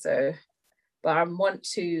raining. So, but I want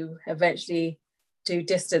to eventually do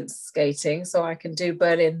distance skating so I can do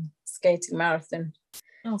Berlin Skating Marathon.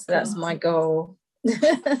 Oh, so that's my goal.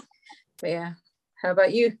 But yeah. How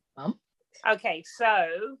about you, Mum? Okay,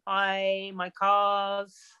 so my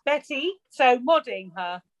car's Betty, so modding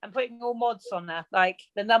her and putting all mods on her, like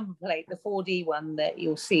the number plate, the 4D one that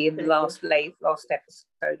you'll see in the last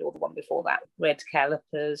episode, or the one before that, red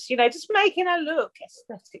calipers, just making her look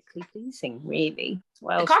aesthetically pleasing, really.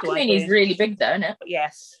 The car community is really big though, isn't it?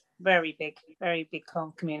 Yes, very big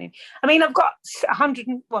car community. I mean, I've got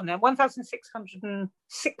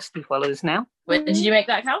 1,660 followers now. When did you make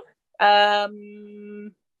that count?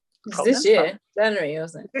 This year, January,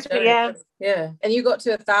 wasn't it? Yeah. And you got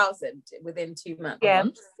to 1,000 within 2 months. Yeah,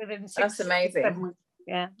 within 6. That's amazing.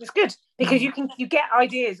 Yeah, it's good because you get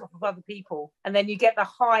ideas off of other people, and then you get the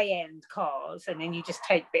high end cars, and then you just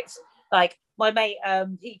take bits. Like my mate,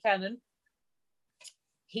 Pete Cannon,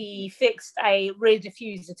 he fixed a rear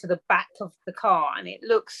diffuser to the back of the car, and it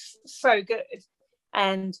looks so good.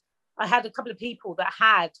 And I had a couple of people that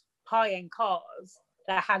had high end cars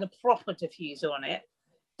that had a proper diffuser on it.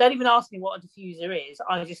 Don't even ask me what a diffuser is.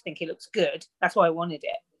 I just think it looks good. That's why I wanted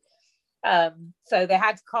it. So they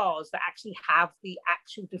had cars that actually have the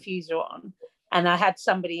actual diffuser on. And I had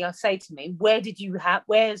somebody say to me, where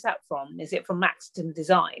is that from? Is it from Maxton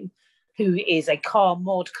Design, who is a car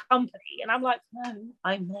mod company? And I'm like, no,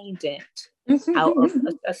 I made it out of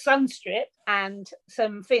a sun strip and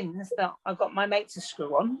some fins that I got my mate to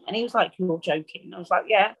screw on. And he was like, you're joking. I was like,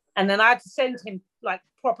 yeah. And then I had to send him like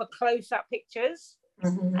proper close-up pictures.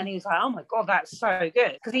 Mm-hmm. And he was like, oh my God, that's so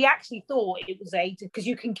good. Because he actually thought it was because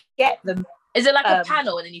you can get them. Is it like a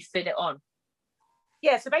panel and then you fit it on?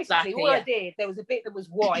 Yeah, so basically I did, there was a bit that was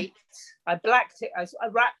white. I blacked it, I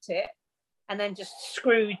wrapped it, and then just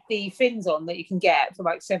screwed the fins on that you can get for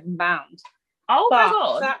like £7. Oh my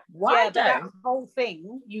God. That whole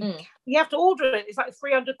thing, you have to order it. It's like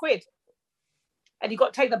 300 quid. And you've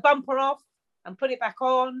got to take the bumper off and put it back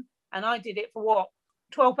on. And I did it for what?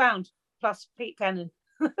 £12 plus Pete Cannon.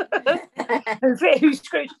 Who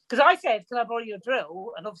screwed? Because I said, can I borrow your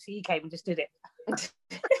drill? And obviously he came and just did it. Thank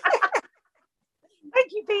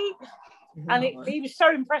you, Pete. And he was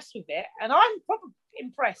so impressed with it. And I'm probably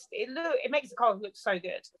impressed. It makes the car look so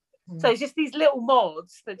good. So it's just these little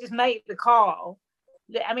mods that just make the car.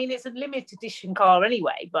 I mean, it's a limited edition car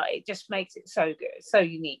anyway, but it just makes it so good, so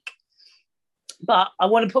unique. But I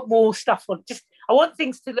want to put more stuff on. I want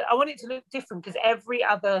it to look different, because every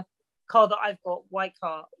other car that I've got, white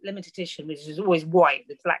car, limited edition, which is always white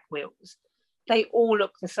with black wheels, they all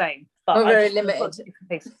look the same. But very limited.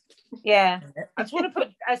 Yeah, I just want to put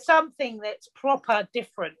something that's proper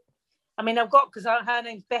different. I mean, because her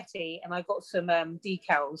name's Betty, and I got some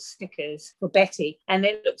decals, stickers for Betty, and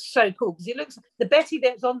it looks so cool, because the Betty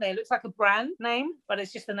that's on there looks like a brand name, but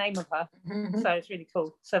it's just the name of her. So it's really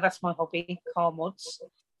cool. So that's my hobby, car mods.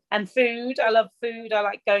 And food, I love food. I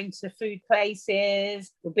like going to food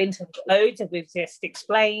places. We've been to loads, as we've just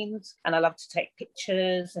explained. And I love to take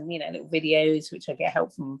pictures and, little videos, which I get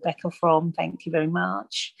help from Rebecca from. Thank you very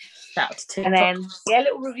much. That's TikTok. And then,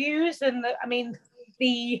 little reviews. And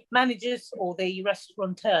the managers or the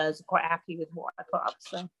restaurateurs are quite happy with what I put up.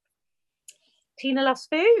 So Tina loves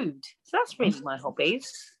food. So that's really my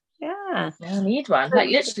hobbies. Yeah. I need one. Like,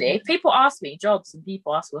 literally, people ask me jobs, and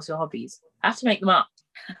people ask, what's your hobbies? I have to make them up.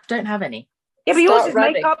 Don't have any. Yeah, but yours is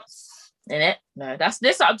makeups. In it? No, that's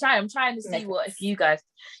this. I'm trying to see what if you guys.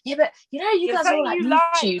 Yeah, but you guys all like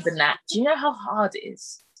YouTube and that. Do you know how hard it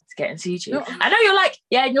is to get into YouTube? No. I know you're like,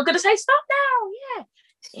 yeah, and you're gonna say stop now.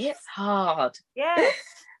 Yeah, it's hard. Yeah,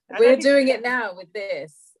 we're doing it now with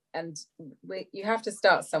this, and you have to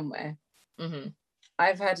start somewhere. Mm-hmm.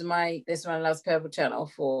 I've had This One Loves Purple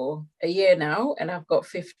channel for a year now, and I've got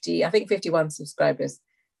 51 subscribers.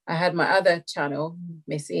 I had my other channel,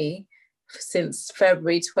 Miss E, since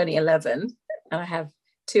February 2011, and I have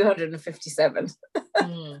 257.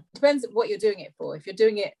 Depends what you're doing it for. If you're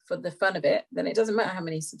doing it for the fun of it, then it doesn't matter how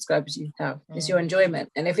many subscribers you have. It's your enjoyment.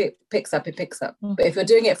 And if it picks up, it picks up. But if you're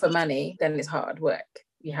doing it for money, then it's hard work.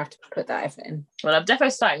 You have to put that effort in. Well, I'm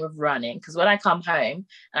definitely starting with running, because when I come home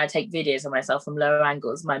and I take videos of myself from lower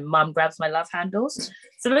angles, my mum grabs my love handles.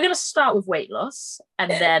 So we're going to start with weight loss.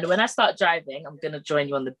 And then when I start driving, I'm going to join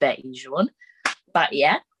you on the binge one. But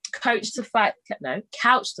yeah, couch to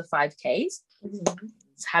 5Ks.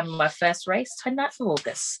 Having my first race 29th of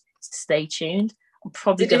August. Stay tuned. I'm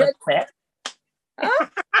probably gonna quit.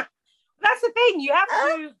 That's the thing, you have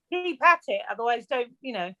to keep at it, otherwise don't,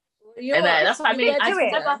 and that's what I mean.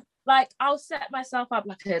 I'll set myself up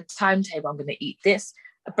like a timetable. I'm gonna eat this,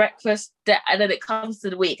 a breakfast, and then it comes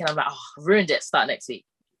to the week and I'm like, I've ruined it, start next week.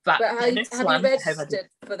 But have you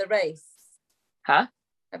registered for the race? Have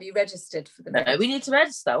you registered for the race? No, we need to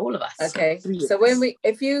register, all of us. Okay, so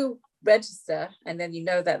if you register and then you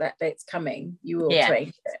know that date's coming, you will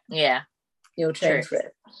train for it. You'll train for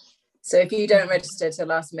it. So if you don't register till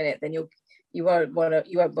last minute, then you won't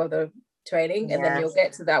bother training, and then you'll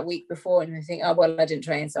get to that week before and you think, oh well, I didn't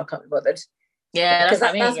train, so I can't be bothered. That's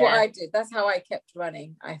what I did. That's how I kept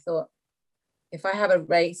running. I thought, if I have a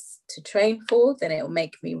race to train for, then it will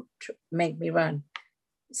make me run.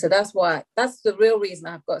 So that's the real reason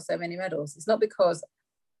I've got so many medals. It's not because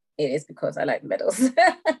it is because I like the medals.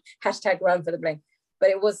 Hashtag run for the bling. But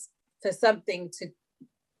it was for something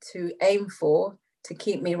to aim for, to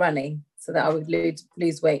keep me running, so that I would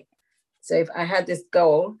lose weight. So if I had this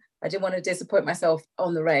goal, I didn't want to disappoint myself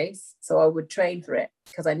on the race, so I would train for it,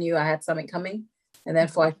 because I knew I had something coming. And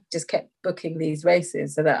therefore I just kept booking these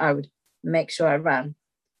races so that I would make sure I ran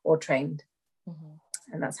or trained.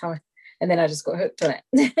 And that's how and then I just got hooked on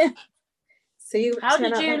it. So how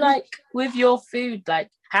did you with your food,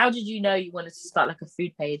 how did you know you wanted to start like a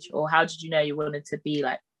food page, or how did you know you wanted to be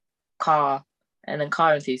like car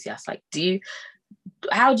enthusiast?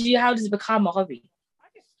 How does it become a hobby?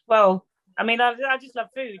 I just love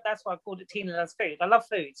food. That's why I called it Tina Loves Food. I love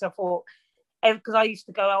food. So I thought, because I used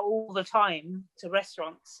to go out all the time to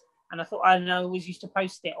restaurants, and I thought, I always used to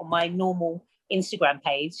post it on my normal Instagram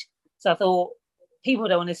page. So I thought, people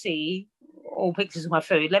don't want to see all pictures of my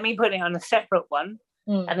food. Let me put it on a separate one.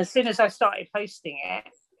 And as soon as I started posting it,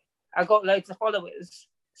 I got loads of followers.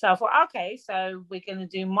 So I thought, okay, so we're going to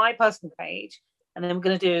do my personal page, and then we're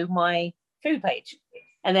going to do my food page.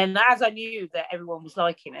 And then as I knew that everyone was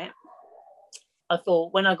liking it, I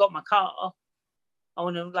thought, when I got my car, I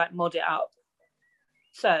want to mod it up.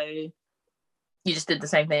 So you just did the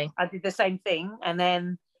same thing. I did the same thing. And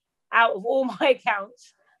then out of all my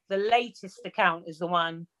accounts, the latest account is the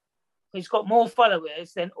one who's got more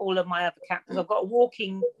followers than all of my other accounts, because I've got a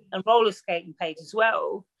walking and roller skating page as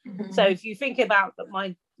well. So if you think about that,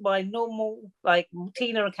 my normal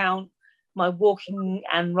Tina account, my walking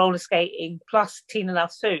and roller skating, plus Tina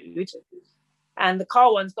Loves Food, and the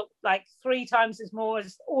car one's got 3 times as more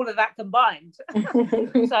as all of that combined. So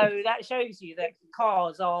that shows you that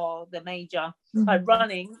cars are the major,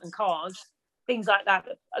 running and cars, things like that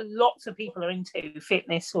lots of people are into,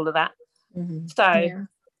 fitness, all of that.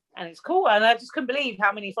 And it's cool, and I just couldn't believe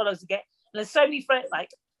how many followers you get. And there's so many friends,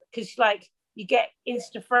 because you get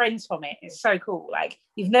Insta friends from it. It's so cool.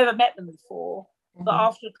 You've never met them before, but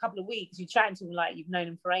after a couple of weeks, you chat to them you've known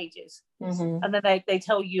them for ages. And then they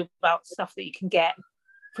tell you about stuff that you can get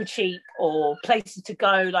for cheap, or places to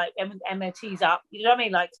go, MOT's up. You know what I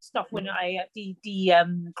mean? Stuff when I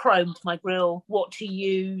chromed my grill, what to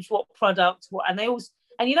use, what product, and they always.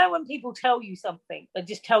 And when people tell you something, they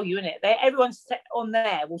just tell you, innit? Everyone on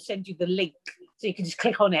there will send you the link, so you can just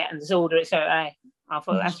click on it and just order it. So I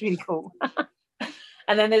thought that's really cool.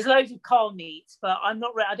 And then there's loads of car meets, but I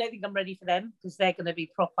don't think I'm ready for them, because they're going to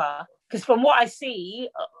be proper. Because from what I see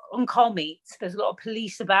on car meets, there's a lot of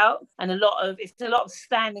police about, and it's a lot of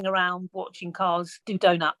standing around watching cars do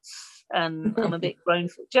donuts. And I'm a bit grown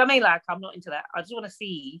for. Do you know what I mean? I'm not into that. I just want to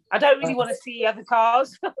see. I don't really want to see other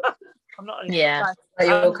cars. I'm not.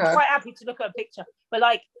 I'm quite happy to look at a picture, but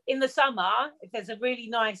in the summer, if there's a really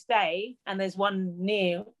nice day and there's one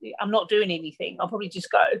near, I'm not doing anything. I'll probably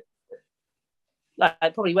just go. I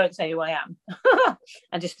probably won't say who I am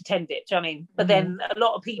and just attend it. Do you know what I mean? But then a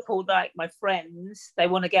lot of people, my friends, they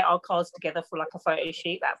want to get our cars together for a photo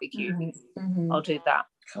shoot. That'd be cute. I'll do that.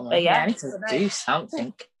 But yeah, I need to do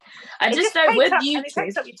something. I just know with YouTube, it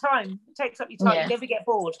takes up your time. You never get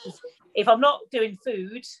bored. If I'm not doing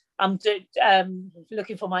food, I'm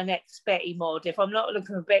looking for my next Betty mod. If I'm not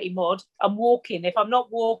looking for Betty mod, I'm walking. If I'm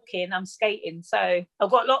not walking, I'm skating. So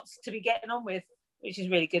I've got lots to be getting on with, which is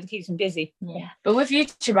really good. It keeps them busy. Yeah. But with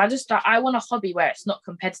YouTube, I want a hobby where it's not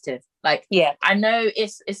competitive. Like, I know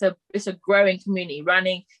it's a growing community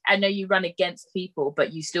running. I know you run against people,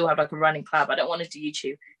 but you still have like a running club. I don't want to do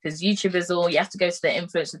YouTube because YouTube is all, you have to go to the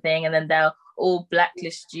influencer thing and then they'll all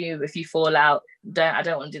blacklist you if you fall out. I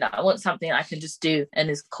don't want to do that. I want something I can just do and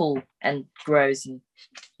is cool and grows. And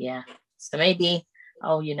so maybe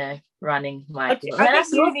running might be.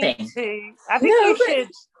 That's your thing. I think you should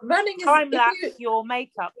running time lapse your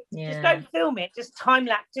makeup. Just don't film it. Just time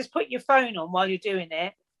lapse. Just put your phone on while you're doing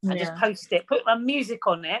it and just post it. Put music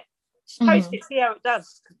on it. Just post it. See how it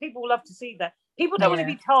does. Because people love to see that. People don't want to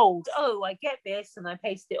be told, "Oh, I get this," and I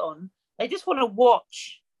paste it on. They just want to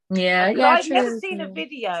watch. I've never seen a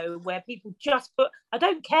video where people just put. I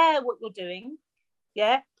don't care what you're doing.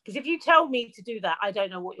 Yeah, because if you tell me to do that, I don't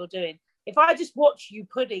know what you're doing. If I just watch you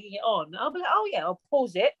putting it on, I'll be like, oh yeah, I'll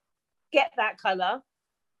pause it, get that colour,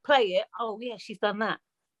 play it. Oh yeah, she's done that.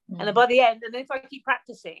 And then by the end, and then if I keep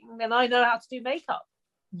practicing, then I know how to do makeup.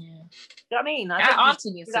 Yeah. Do you know what I mean? Our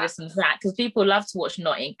auntie needs to listen to that because people love to watch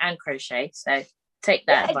knotting and crochet. So take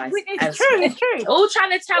that advice. It's true. All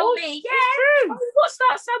trying to tell me, true. We'll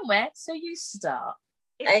start somewhere. So you start.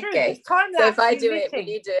 It's okay. True. So if I do it, will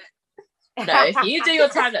you do it? No, if you do your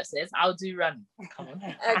time lapses, I'll do running. Come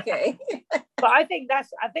on. Okay. But I think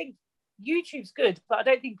YouTube's good, but I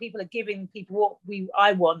don't think people are giving people what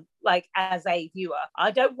I want, like as a viewer.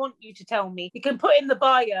 I don't want you to tell me. You can put in the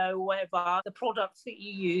bio or whatever the products that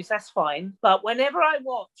you use, that's fine. But whenever I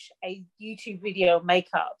watch a YouTube video of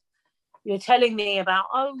makeup, you're telling me about,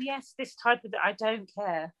 oh yes, this type of, I don't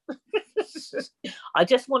care. I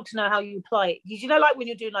just want to know how you apply it. Because like when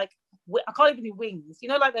you're doing like, I can't even do wings.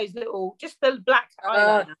 Like those little, just the black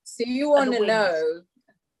eyeliner. So you want to know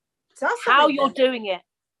how you're doing it.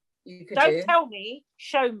 Don't tell me,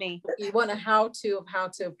 show me. You want a how to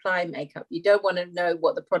apply makeup. You don't want to know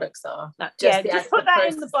what the products are. No, just put that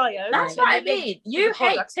in the bio. That's what I mean. You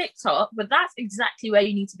hate TikTok, but that's exactly where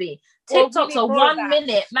you need to be. TikToks are 1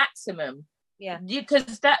 minute maximum. Yeah,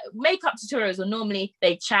 because that makeup tutorials are normally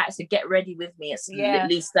they chat, so get ready with me. It's at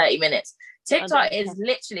least 30 minutes. TikTok is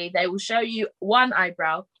literally they will show you one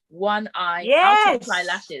eyebrow, one eye, how to apply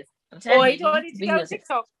lashes. I'm telling you, I need to go on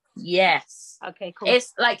TikTok. Yes. Okay, cool.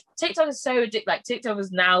 It's like TikTok is so addictive. Like TikTok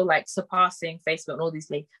is now like surpassing Facebook and all these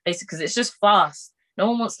places because it's just fast. No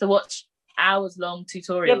one wants to watch hours long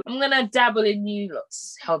tutorials. Yeah. I'm gonna dabble in new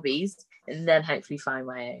hobbies and then hopefully find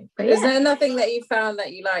my own. But is there nothing that you found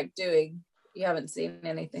that you like doing? You haven't seen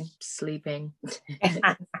anything. Sleeping.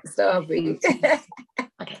 So hobby.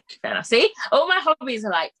 Okay, fair enough. See, all my hobbies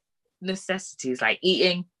are like necessities, like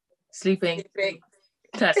eating, sleeping.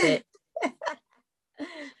 That's it.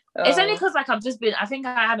 It's only because like I think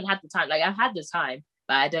I haven't had the time. Like I've had the time,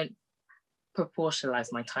 but I don't proportionalize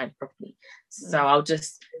my time properly. So I'll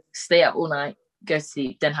just stay up all night, go to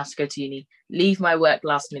sleep, then have to go to uni, leave my work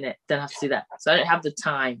last minute, then have to do that. So I don't have the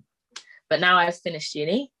time. But now I've finished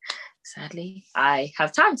uni. Sadly, I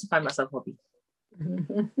have time to find myself a hobby.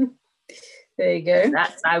 There you go.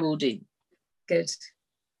 That I will do. Good.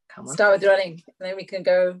 Come on. Start with running, and then we can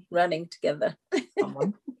go running together. Come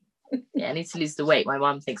on. Yeah, I need to lose the weight. My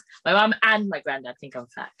mum and my granddad think I'm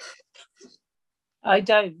fat. I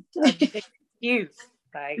don't. I think you.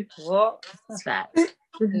 Like, what? It's fat.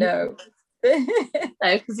 No. No,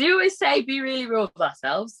 because you always say be really real with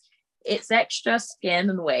ourselves. It's extra skin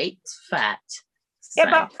and weight, fat. Yeah,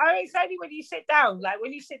 but it's only when you sit down. Like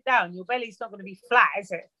when you sit down, your belly's not going to be flat,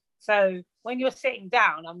 is it? So when you're sitting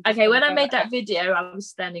down, okay. When I made that video, I was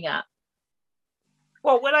standing up.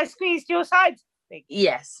 Well, when I squeezed your side thing.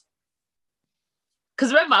 Yes.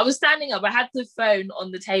 Because remember, I was standing up. I had the phone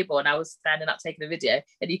on the table, and I was standing up taking a video,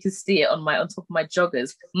 and you can see it on top of my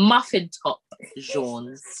joggers, muffin top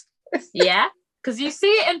Jeans. Yeah, because you see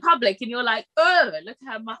it in public, and you're like, oh, look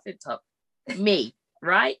at her muffin top. Me.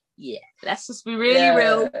 Right? Yeah. Let's just be really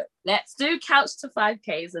real. Let's do couch to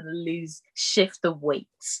 5Ks and shift the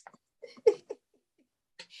weights.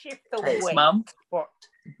 Shift the weight. Mum. What?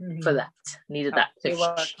 For that. Needed that push.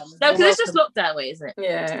 No, because it's just lockdown weight, isn't it?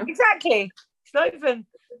 Yeah. Exactly. It's not even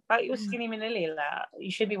like you're skinny Manila. Like, you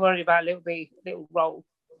should be worried about a little roll.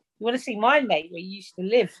 You want to see mine, mate, where you used to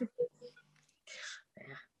live.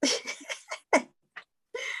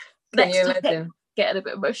 Can you imagine? Getting a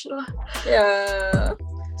bit emotional. Yeah.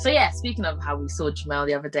 So yeah, speaking of how we saw Jamel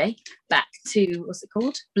the other day, back to, what's it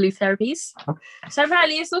called? Blue Therapies. So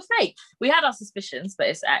apparently it's all fake. We had our suspicions, but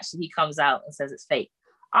it's actually, he comes out and says it's fake.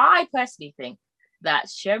 I personally think that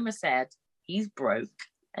Chioma said he's broke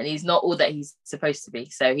and he's not all that he's supposed to be.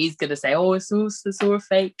 So he's going to say, oh, it's all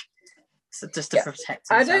fake. So just to protect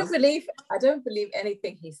himself. I don't believe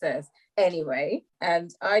anything he says anyway.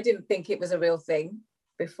 And I didn't think it was a real thing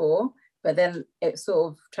before, but then it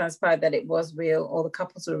sort of transpired that it was real, all the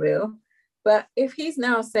couples were real. But if he's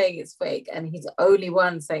now saying it's fake and he's the only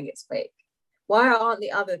one saying it's fake, why aren't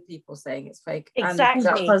the other people saying it's fake?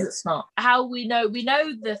 Exactly. Because it's not. How we know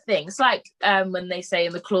the thing. It's like when they say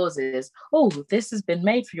in the clauses, oh, this has been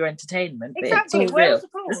made for your entertainment. Exactly. It's all real.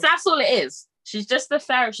 That's all it is. She's just a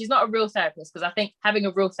therapist. She's not a real therapist, because I think having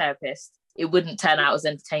a real therapist, it wouldn't turn out as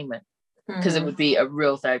entertainment, because it would be a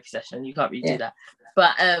real therapy session. You can't really do that.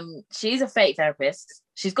 But she's a fake therapist.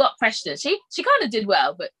 She's got questions. She kind of did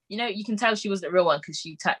well, but you can tell she wasn't a real one, because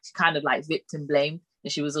she kind of like victim blame.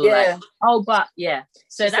 And she was all like, oh, but yeah.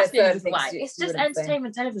 So that's the reason why. It's just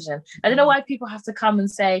entertainment television. I don't know why people have to come and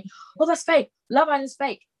say, oh, that's fake. Love Island is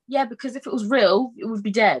fake. Yeah, because if it was real, it would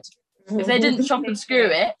be dead. If they didn't chop and screw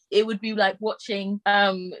it, it would be like watching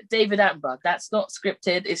David Attenborough. That's not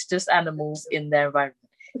scripted. It's just animals in their environment.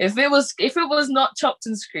 If it was not chopped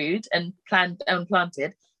and screwed and planted,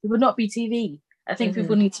 it would not be TV. I think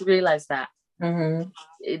people need to realise that.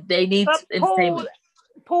 They need entertainment.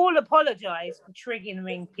 Paul apologised for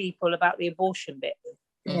triggering people about the abortion bit.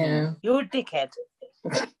 Yeah, you're a dickhead.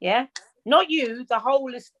 Yeah, not you. The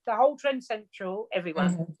whole Trend Central,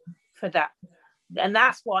 everyone for that, and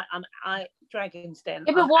that's why I Dragon's Den.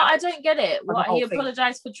 Yeah, but I don't get it. What he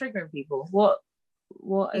apologised for triggering people? What?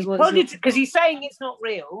 Because he's saying it's not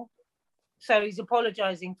real, so he's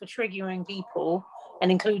apologising for triggering people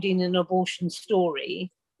and including an abortion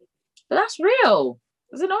story. But that's real,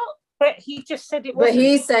 is it not? But he just said it wasn't. But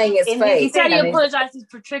he's saying it's fake. He said he apologises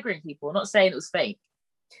for triggering people, not saying it was fake.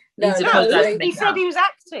 He said he was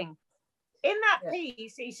acting. In that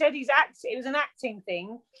piece, he said it was an acting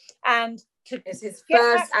thing, and it's his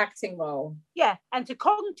first acting role. Yeah, and to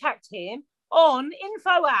contact him on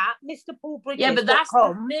info@mrpaulbridges.com. Yeah, but that's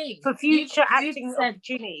the thing. For future acting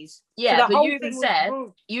opportunities. Yeah, but you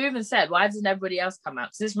even said, why doesn't everybody else come out?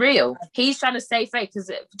 Because it's real. He's trying to stay fake,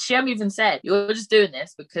 because Chioma even said, you're just doing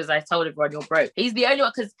this because I told everyone you're broke. He's the only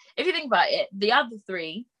one, because if you think about it, the other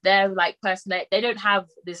three, they're like personally, they don't have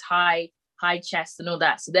this high chest and all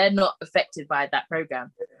that, so they're not affected by that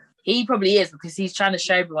program. He probably is, because he's trying to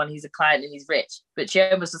show everyone he's a client and he's rich. But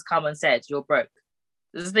Chioma's just come and said, you're broke.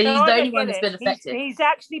 He's the only one that's been affected. He's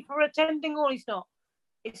actually pretending, or he's not.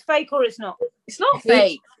 It's fake or it's not. It's not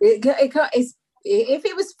fake. If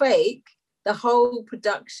it was fake, the whole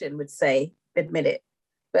production would admit it.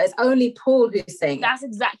 But it's only Paul who's saying it. That's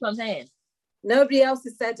exactly what I'm saying. Nobody else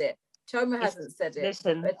has said it. Chioma hasn't said it.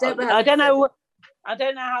 Listen, I don't know. I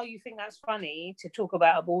don't know how you think that's funny to talk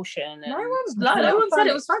about abortion. No one said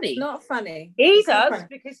it was funny. It's not funny. He does,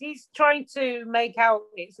 because he's trying to make out.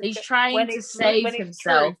 He's trying to save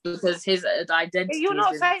himself because his identity. You're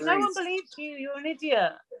not saying. No one believes you. You're an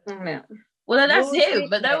idiot. No. Well, that's him.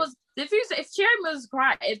 But there was if Chioma was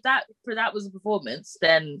crying, if that was a performance,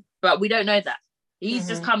 then but we don't know that. He's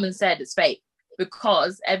just come and said it's fake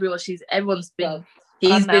because everyone's been.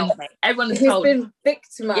 Everyone has told. He's been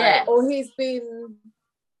victimized, or he's been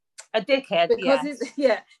a dickhead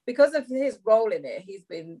because of his role in it. He's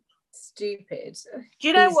been stupid. Do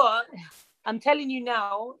you know what? I'm telling you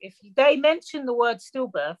now. If they mention the word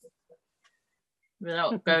stillbirth, we're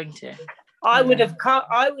not going to. I would have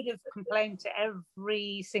complained to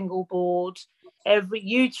every single board, every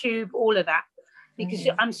YouTube, all of that, because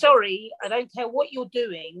I'm sorry, I don't care what you're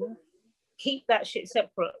doing. Keep that shit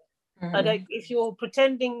separate. If you're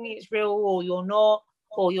pretending it's real or you're not,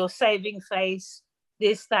 or you're saving face,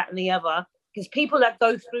 this, that, and the other, because people that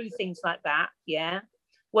go through things like that,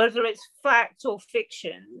 whether it's fact or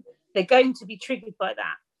fiction, they're going to be triggered by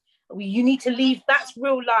that. You need to leave. That's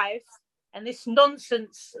real life, and this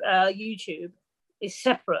nonsense YouTube is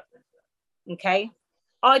separate. Okay,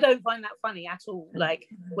 I don't find that funny at all. Like,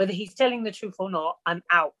 whether he's telling the truth or not, I'm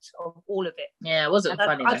out of all of it. Yeah, it wasn't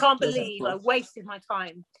funny. I can't believe I wasted my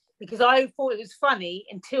time. Because I thought it was funny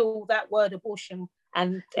until that word abortion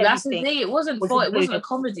and that's the thing. It wasn't a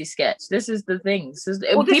comedy sketch. This is the thing.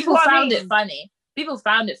 People found it funny. People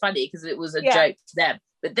found it funny because it was a joke to them.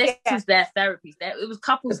 But this is their therapy. It was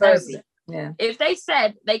couples therapy. Yeah. If they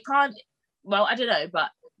said they can't, well, I don't know.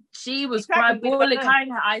 But she was crying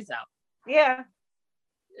her eyes out. Yeah.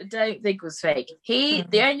 I don't think it was fake.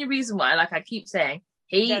 The only reason why, like I keep saying,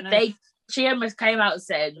 Chioma came out and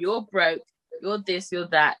said, "You're broke. you're this, you're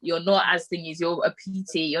that, you're not as thingies, you're a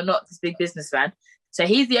PT, you're not this big businessman. So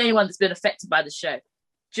he's the only one that's been affected by the show.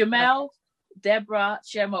 Jamel, Deborah,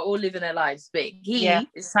 Shem are all living their lives big.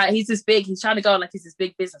 He's this big, he's trying to go like he's this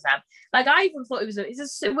big businessman. Like, I even thought he's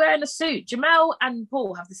wearing a suit. Jamel and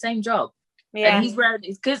Paul have the same job. Yeah. And he's wearing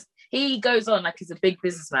it because he goes on like he's a big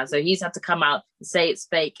businessman. So he's had to come out and say it's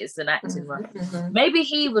fake, it's an acting run. Maybe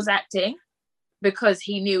he was acting because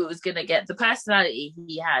he knew it was going to get the personality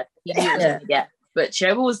he had. He knew it was going to get. But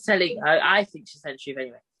Cheryl was telling, I think she's telling the truth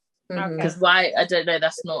anyway. Because why? I don't know.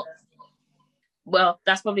 That's not. Well,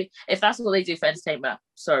 that's probably, if that's what they do for entertainment,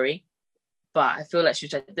 sorry. But I feel like she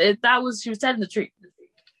was telling the truth.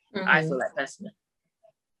 I feel like, personally.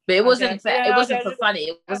 But it wasn't fair. It wasn't for funny.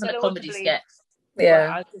 It wasn't a comedy sketch.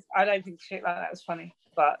 Yeah. I don't think shit like that was funny.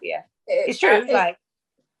 But yeah. It's true.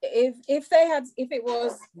 If it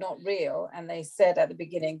was not real and they said at the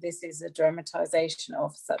beginning this is a dramatization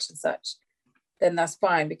of such and such, then that's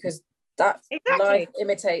fine, because that life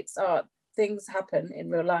imitates art. Things happen in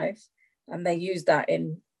real life and they use that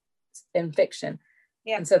in fiction.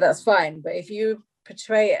 Yeah. And so that's fine. But if you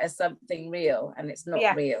portray it as something real and it's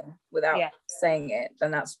not real without saying it,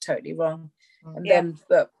 then that's totally wrong. And then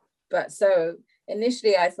but so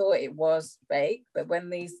initially I thought it was fake, but when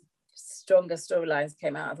these stronger storylines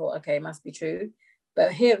came out, I thought, okay, it must be true.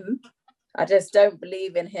 But him, I just don't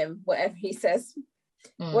believe in him. Whatever he says,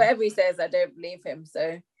 I don't believe him.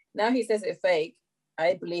 So now he says it's fake,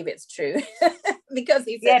 I believe it's true. Because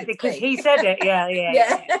he said he said it.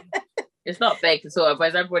 Yeah. It's not fake at all,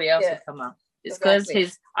 otherwise everybody else would come out. It's because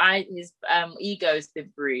his ego's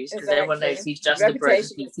been bruised, because everyone knows he's just a broken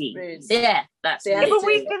PT. Yeah, that's but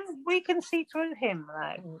we can see through him.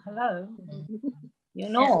 Like, hello. You're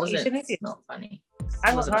not. It's not funny.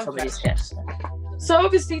 It wasn't a comedy sketch. So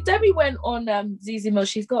obviously Debbie went on Zeze Millz.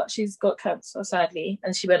 She's got cancer, sadly,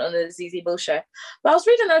 and she went on the Zeze Millz show. But I was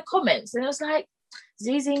reading her comments and it was like,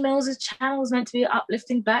 Zeze Millz' channel is meant to be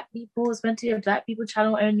uplifting black people. It's meant to be a black people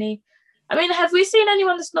channel only. I mean, have we seen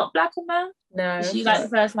anyone that's not black on there? No. Is she like the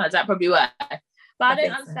first one? Is that probably why? But I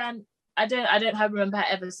don't understand. So. I don't remember her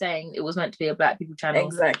ever saying it was meant to be a black people channel.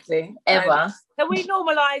 Exactly. Ever. So we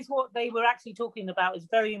normalise what they were actually talking about is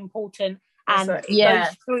very important, and it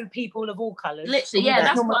goes through people of all colours. Literally,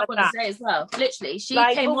 that's what I want to say as well. Literally, she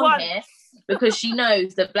came on here because she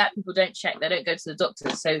knows that black people don't check, they don't go to the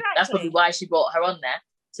doctors. So that's probably why she brought her on there,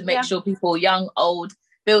 to make sure people, young, old,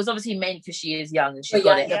 but it was obviously mainly because she is young and she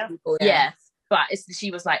got it. People, but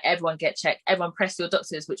she was like, everyone get checked, everyone press your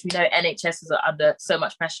doctors, which we know NHS is under so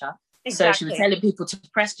much pressure. Exactly. So she was telling people to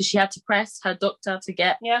press, because she had to press her doctor to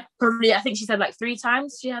get probably, I think she said like 3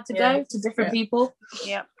 times she had to go to different people.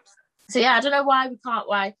 Yeah. So I don't know why we can't.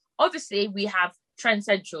 Why? Obviously we have Trend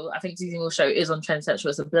Central. I think Zeze Millz show is on Trend Central.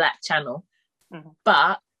 It's a black channel,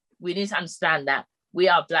 but we need to understand that we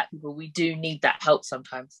are black people. We do need that help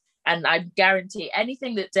sometimes, and I guarantee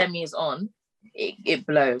anything that Demi is on, it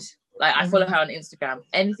blows. Like, I follow her on Instagram.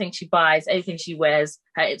 Anything she buys, anything she wears,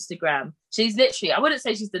 her Instagram. She's literally, I wouldn't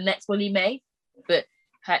say she's the next Molly May, but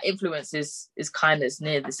her influence is kind of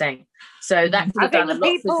near the same. So that could have done a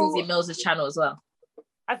lot for Zeze Millz' channel as well.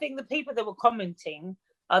 I think the people that were commenting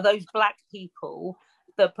are those black people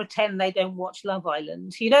that pretend they don't watch Love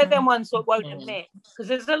Island. You know, them ones that won't admit. Because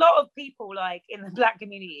there's a lot of people, like, in the black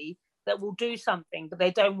community that will do something, but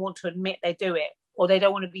they don't want to admit they do it, or they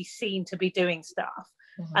don't want to be seen to be doing stuff.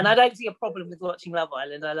 And I don't see a problem with watching Love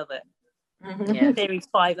Island. I love it. Series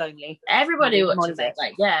 5 only. Everybody watches it.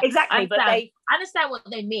 Like, exactly. But I understand what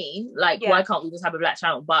they mean. Like, why can't we just have a black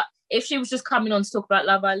channel? But if she was just coming on to talk about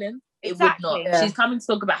Love Island, it would not. Yeah. She's coming to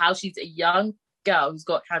talk about how she's a young girl who's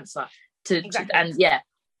got cancer. But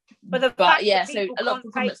the fact that so a lot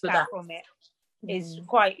of comments with that from it is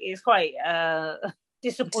quite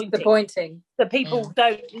disappointing. That people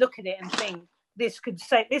don't look at it and think this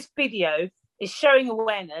video is showing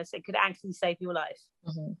awareness. It could actually save your life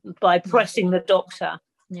by pressing the doctor.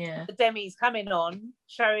 Yeah, the Demi's coming on,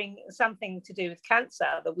 showing something to do with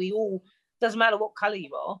cancer that we all, doesn't matter what colour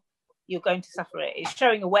you are, you're going to suffer it. It's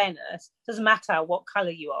showing awareness. Doesn't matter what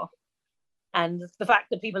colour you are. And the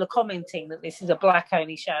fact that people are commenting that this is a black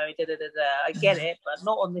only show, I get it, but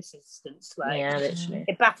not on this instance. Like, literally,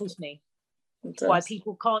 it baffles me why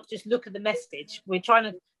people can't just look at the message. We're trying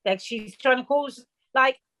to, like, she's trying to cause,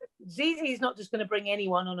 like, Zeze is not just going to bring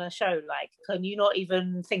anyone on a show. Like, can you not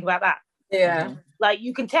even think about that? Yeah. Like,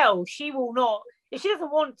 you can tell she will not, if she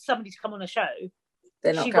doesn't want somebody to come on a show,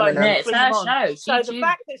 they're not coming on. It's her show. So the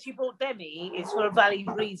fact that she brought Demi is for a valid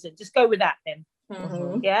reason. Just go with that then.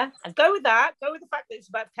 Yeah, and go with that. Go with the fact that it's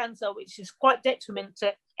about cancer, which is quite detriment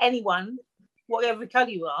to anyone, whatever colour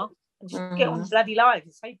you are, and just get on bloody live.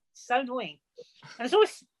 It's so annoying. And it's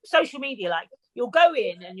always social media, like you'll go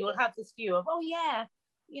in and you'll have this view of, oh yeah,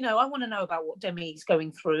 you know, I want to know about what Demi's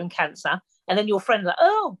going through and cancer. And then your friend like,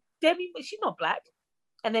 oh, Demi, she's not black.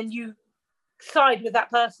 And then you side with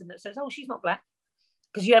that person that says, oh, she's not black,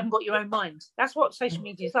 because you haven't got your own mind. That's what social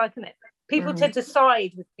media is like, isn't it? People tend to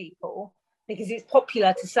side with people because it's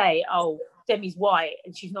popular to say, oh, Demi's white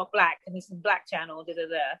and she's not black and it's in Black Channel,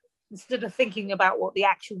 instead of thinking about what the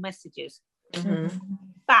actual message is.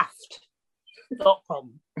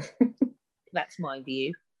 Baft.com. That's my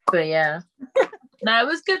view. But yeah. No, it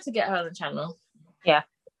was good to get her on the channel. Yeah.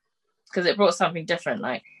 Because it brought something different.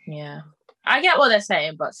 Like, yeah. I get what they're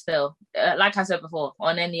saying, but still, like I said before,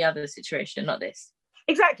 on any other situation, not this.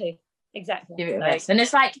 Exactly. Give it a rest. And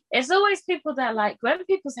it's like, it's always people that like, when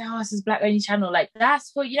people say, oh, this is black only channel, like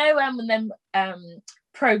that's for, you know, when them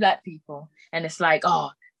pro-black people, and it's like, oh,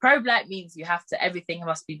 pro-black means you have to, everything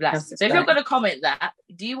must be black. So if you're going to comment that,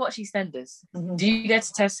 do you watch EastEnders? Do you go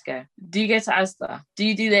to Tesco? Do you go to Asda? Do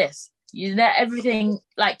you do this? You let everything,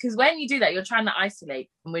 like, because when you do that, you're trying to isolate,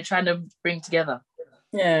 and we're trying to bring together.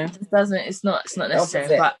 Yeah, it's not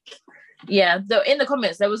necessary. But yeah, in the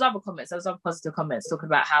comments there was other positive comments talking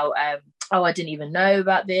about how oh, I didn't even know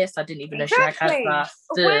about this, I didn't even know she had cancer,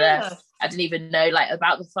 I didn't even know like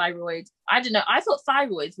about the thyroid. I don't know, I thought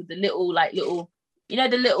thyroids were the little you know,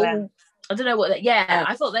 the little I don't know what that. Yeah,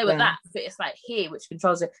 I thought they were that, but it's like here which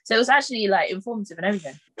controls it. So it was actually like informative and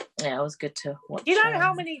everything. Yeah, it was good to watch. Do you know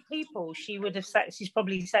how many people she would have saved? She's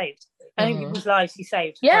probably saved. How many people's lives she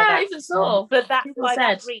saved? Yeah, I even saw. But that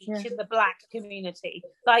reach in the black community,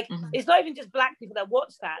 like it's not even just black people that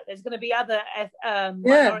watch that. There's going to be other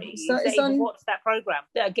minorities that even watch that program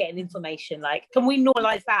that are getting information. Like, can we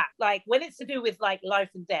normalize that? Like, when it's to do with like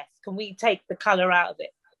life and death, can we take the color out of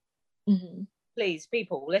it? Please,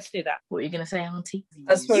 people, let's do that. What are you going to say, Auntie?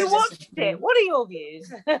 You watched it. What are your views?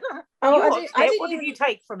 What did you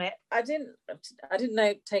take from it? I didn't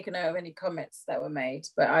take a note of any comments that were made,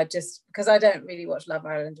 but I just, because I don't really watch Love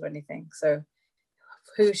Island or anything, so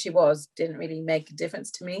who she was didn't really make a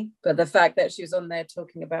difference to me. But the fact that she was on there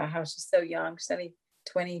talking about how she's so young, she's only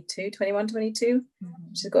 22.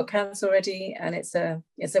 She's got cancer already, and it's a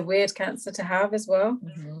weird cancer to have as well,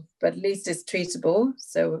 but at least it's treatable.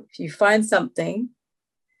 So if you find something,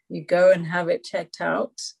 you go and have it checked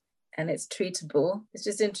out, and it's treatable. It's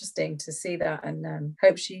just interesting to see that, and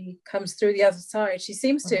hope she comes through the other side. She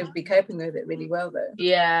seems to be coping with it really well, though.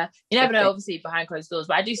 Yeah, you never know, obviously behind closed doors,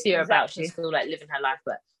 but I do see her about. She's still like living her life,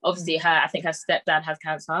 but obviously I think her stepdad has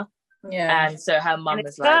cancer. Yeah, and so her mum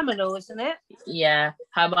is like terminal, isn't it? Yeah,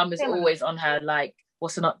 her mum is always on her like,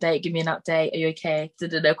 what's an update? Give me an update. Are you okay?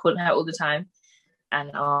 They're calling her all the time, and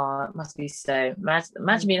it must be so.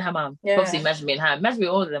 Imagine me and her mum. Yeah. Obviously, imagine me and her. Imagine me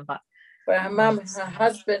all of them, but her mum, her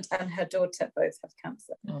husband, and her daughter both have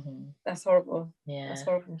cancer. That's horrible. Yeah, that's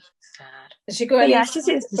horrible. Sad. Has she got any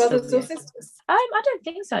brothers or sisters? I don't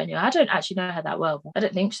think so. No, I don't actually know her that well. But I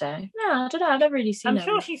don't think so. No, I don't know. I've never really seen her. I'm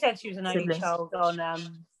sure she said she was an only child on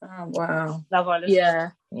oh wow, Love Island.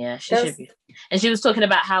 Yeah, she should be. And she was talking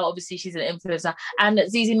about how obviously she's an influencer, and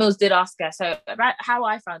Zeze Millz did ask her. So about how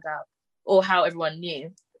I found out, or how everyone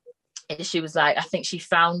knew, she was like, I think she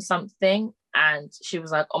found something. And she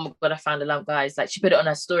was like, oh my God, I found a lump, guys. Like, she put it on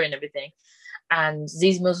her story and everything. And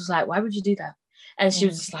Zeze Millz was like, why would you do that? And she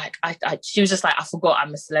was just like, I forgot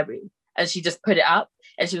I'm a celebrity. And she just put it up.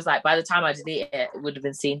 And she was like, by the time I delete it, it would have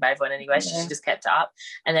been seen by everyone anyway. So she just kept it up.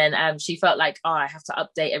 And then she felt like, oh, I have to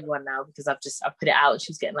update everyone now because I've put it out. And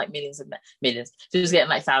she was getting like millions. She was getting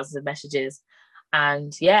like thousands of messages.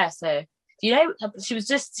 And yeah, so, you know, she was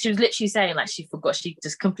literally saying like she forgot. She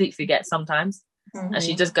just completely forgets sometimes. And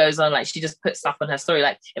she just goes on, like, she just puts stuff on her story.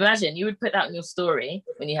 Like, imagine you would put that on your story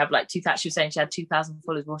when you have like 2,000. She was saying she had 2,000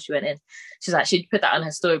 followers before she went in. She's like, she'd put that on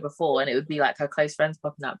her story before, and it would be like her close friends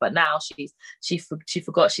popping up. But now she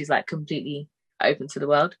forgot she's like completely open to the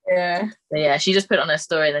world. Yeah. So yeah, she just put it on her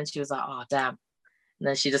story, and then she was like, oh damn. And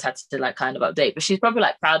then she just had to like kind of update. But she's probably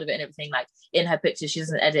like proud of it and everything. Like in her pictures, she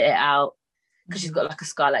doesn't edit it out. Because she's got like a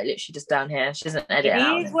scar like literally just down here. She doesn't edit it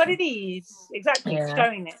out. It is what it is. Exactly. Yeah.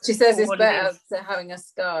 Showing it. She says it's better to having a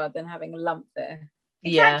scar than having a lump there.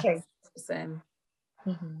 Exactly. Yeah. Same.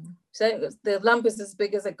 So the lump is as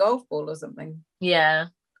big as a golf ball or something. Yeah.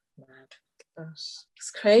 Mad. Gosh.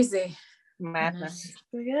 It's crazy. Madness.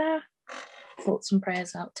 Yeah. Thoughts and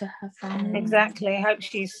prayers out to her family. Exactly. I hope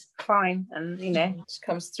she's fine and, you know, she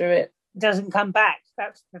comes through it. Doesn't come back.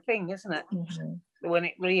 That's the thing, isn't it? When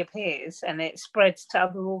it reappears and it spreads to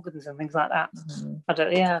other organs and things like that. I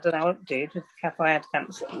don't know what to do with I had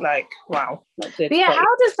cancer. Like, wow, not good. But yeah,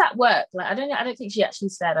 how does that work? Like, I don't think she actually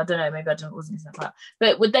said. I don't know. Maybe I wasn't listening to that.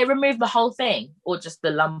 But would they remove the whole thing or just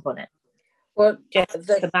the lump on it? Well, at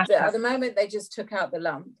the moment they just took out the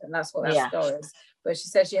lump, and that's what that scar is. But she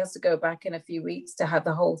said she has to go back in a few weeks to have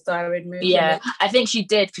the whole thyroid moved. Yeah, I think she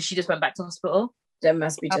did because she just went back to hospital. That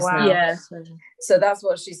must be just now. Yeah. So that's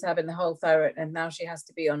what she's having, the whole thyroid, and now she has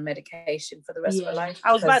to be on medication for the rest of her life.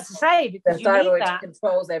 I was about to say, because the thyroid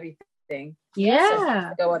controls everything.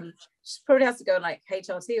 Yeah. So she probably has to go on like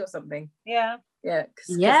HRT or something. Yeah. Yeah.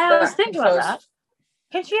 I was thinking about that.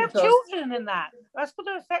 Can she have children in that? That's going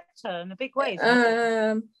to affect her in a big way.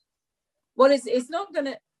 Well, it's not going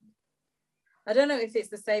to. I don't know if it's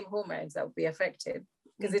the same hormones that will be affected,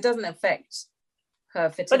 because it doesn't affect her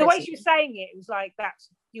fertility. But the way she was saying it was like that's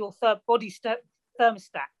your body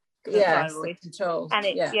thermostat. Yeah, it controls. And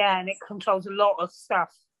it controls a lot of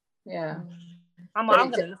stuff. Yeah. I'm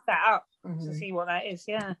going to look that up to see what that is.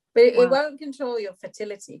 Yeah. But it won't control your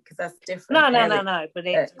fertility, because that's different. No. But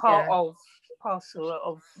it's parcel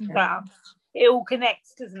of that. It all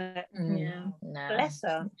connects, doesn't it? Yeah. No. Bless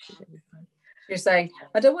her. You're saying,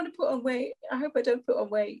 I don't want to put on weight. I hope I don't put on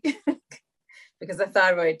weight. Because the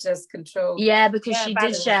thyroid just controls. Yeah, because she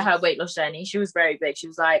did share her weight loss journey. She was very big. She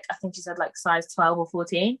was like, I think she said like size 12 or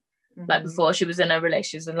 14. Like before she was in a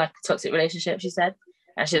relationship, in like a toxic relationship, she said.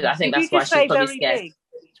 And I think that's why she's probably scared. Big?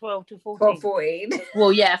 12 to 14. Or 14.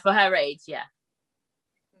 Well, yeah, for her age, yeah.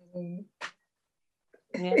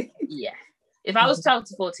 Yeah. If I was 12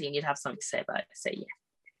 to 14, you'd have something to say about it. So yeah.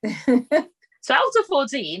 12 to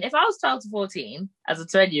 14. If I was 12 to 14 as a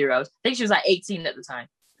 20-year-old, I think she was like 18 at the time.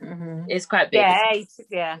 It's quite big.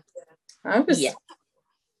 Yeah. I was. Yeah.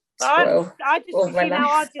 I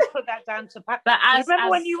just put that down to. But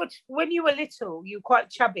when you were little, you were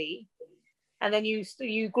quite chubby, and then you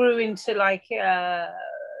grew into like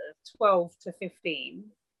 12 to 15,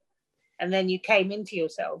 and then you came into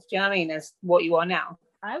yourself. Do you know what I mean? As what you are now.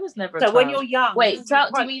 I was never. So when you're young. Wait, do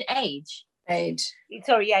you mean age? Age.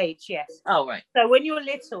 Sorry, age. Yes. Oh right. So when you were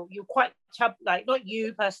little, you're quite chubby. Like not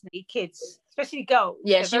you personally, kids, especially girls.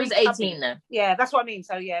 Yeah, she was 18 though. Yeah, that's what I mean.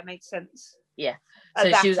 So yeah, it makes sense. Yeah.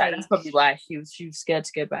 So she was like, that's probably why she was scared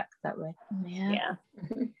to go back that way. Yeah.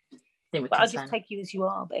 But I'll just take you as you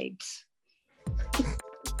are, babes.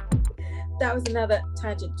 That was another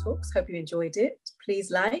Tangent Talks. Hope you enjoyed it. Please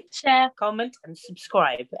like, share, comment, and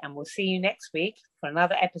subscribe. And we'll see you next week for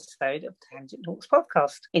another episode of Tangent Talks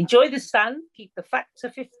podcast. Enjoy the sun, keep the factor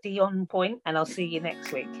 50 on point, and I'll see you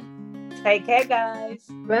next week. Take care, guys.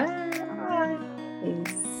 Bye.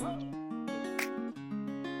 Peace.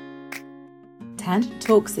 Tangent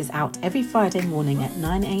Talks is out every Friday morning at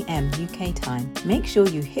 9 a.m. UK time. Make sure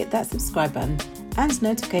you hit that subscribe button and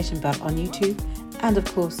notification bell on YouTube, and of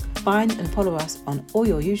course, find and follow us on all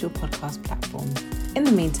your usual podcast platforms. In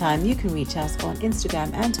the meantime, you can reach us on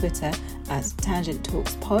Instagram and Twitter at Tangent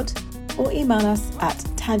Talks Pod, or email us at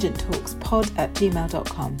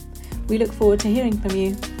tangenttalkspod@gmail.com. We look forward to hearing from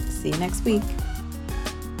you. See you next week.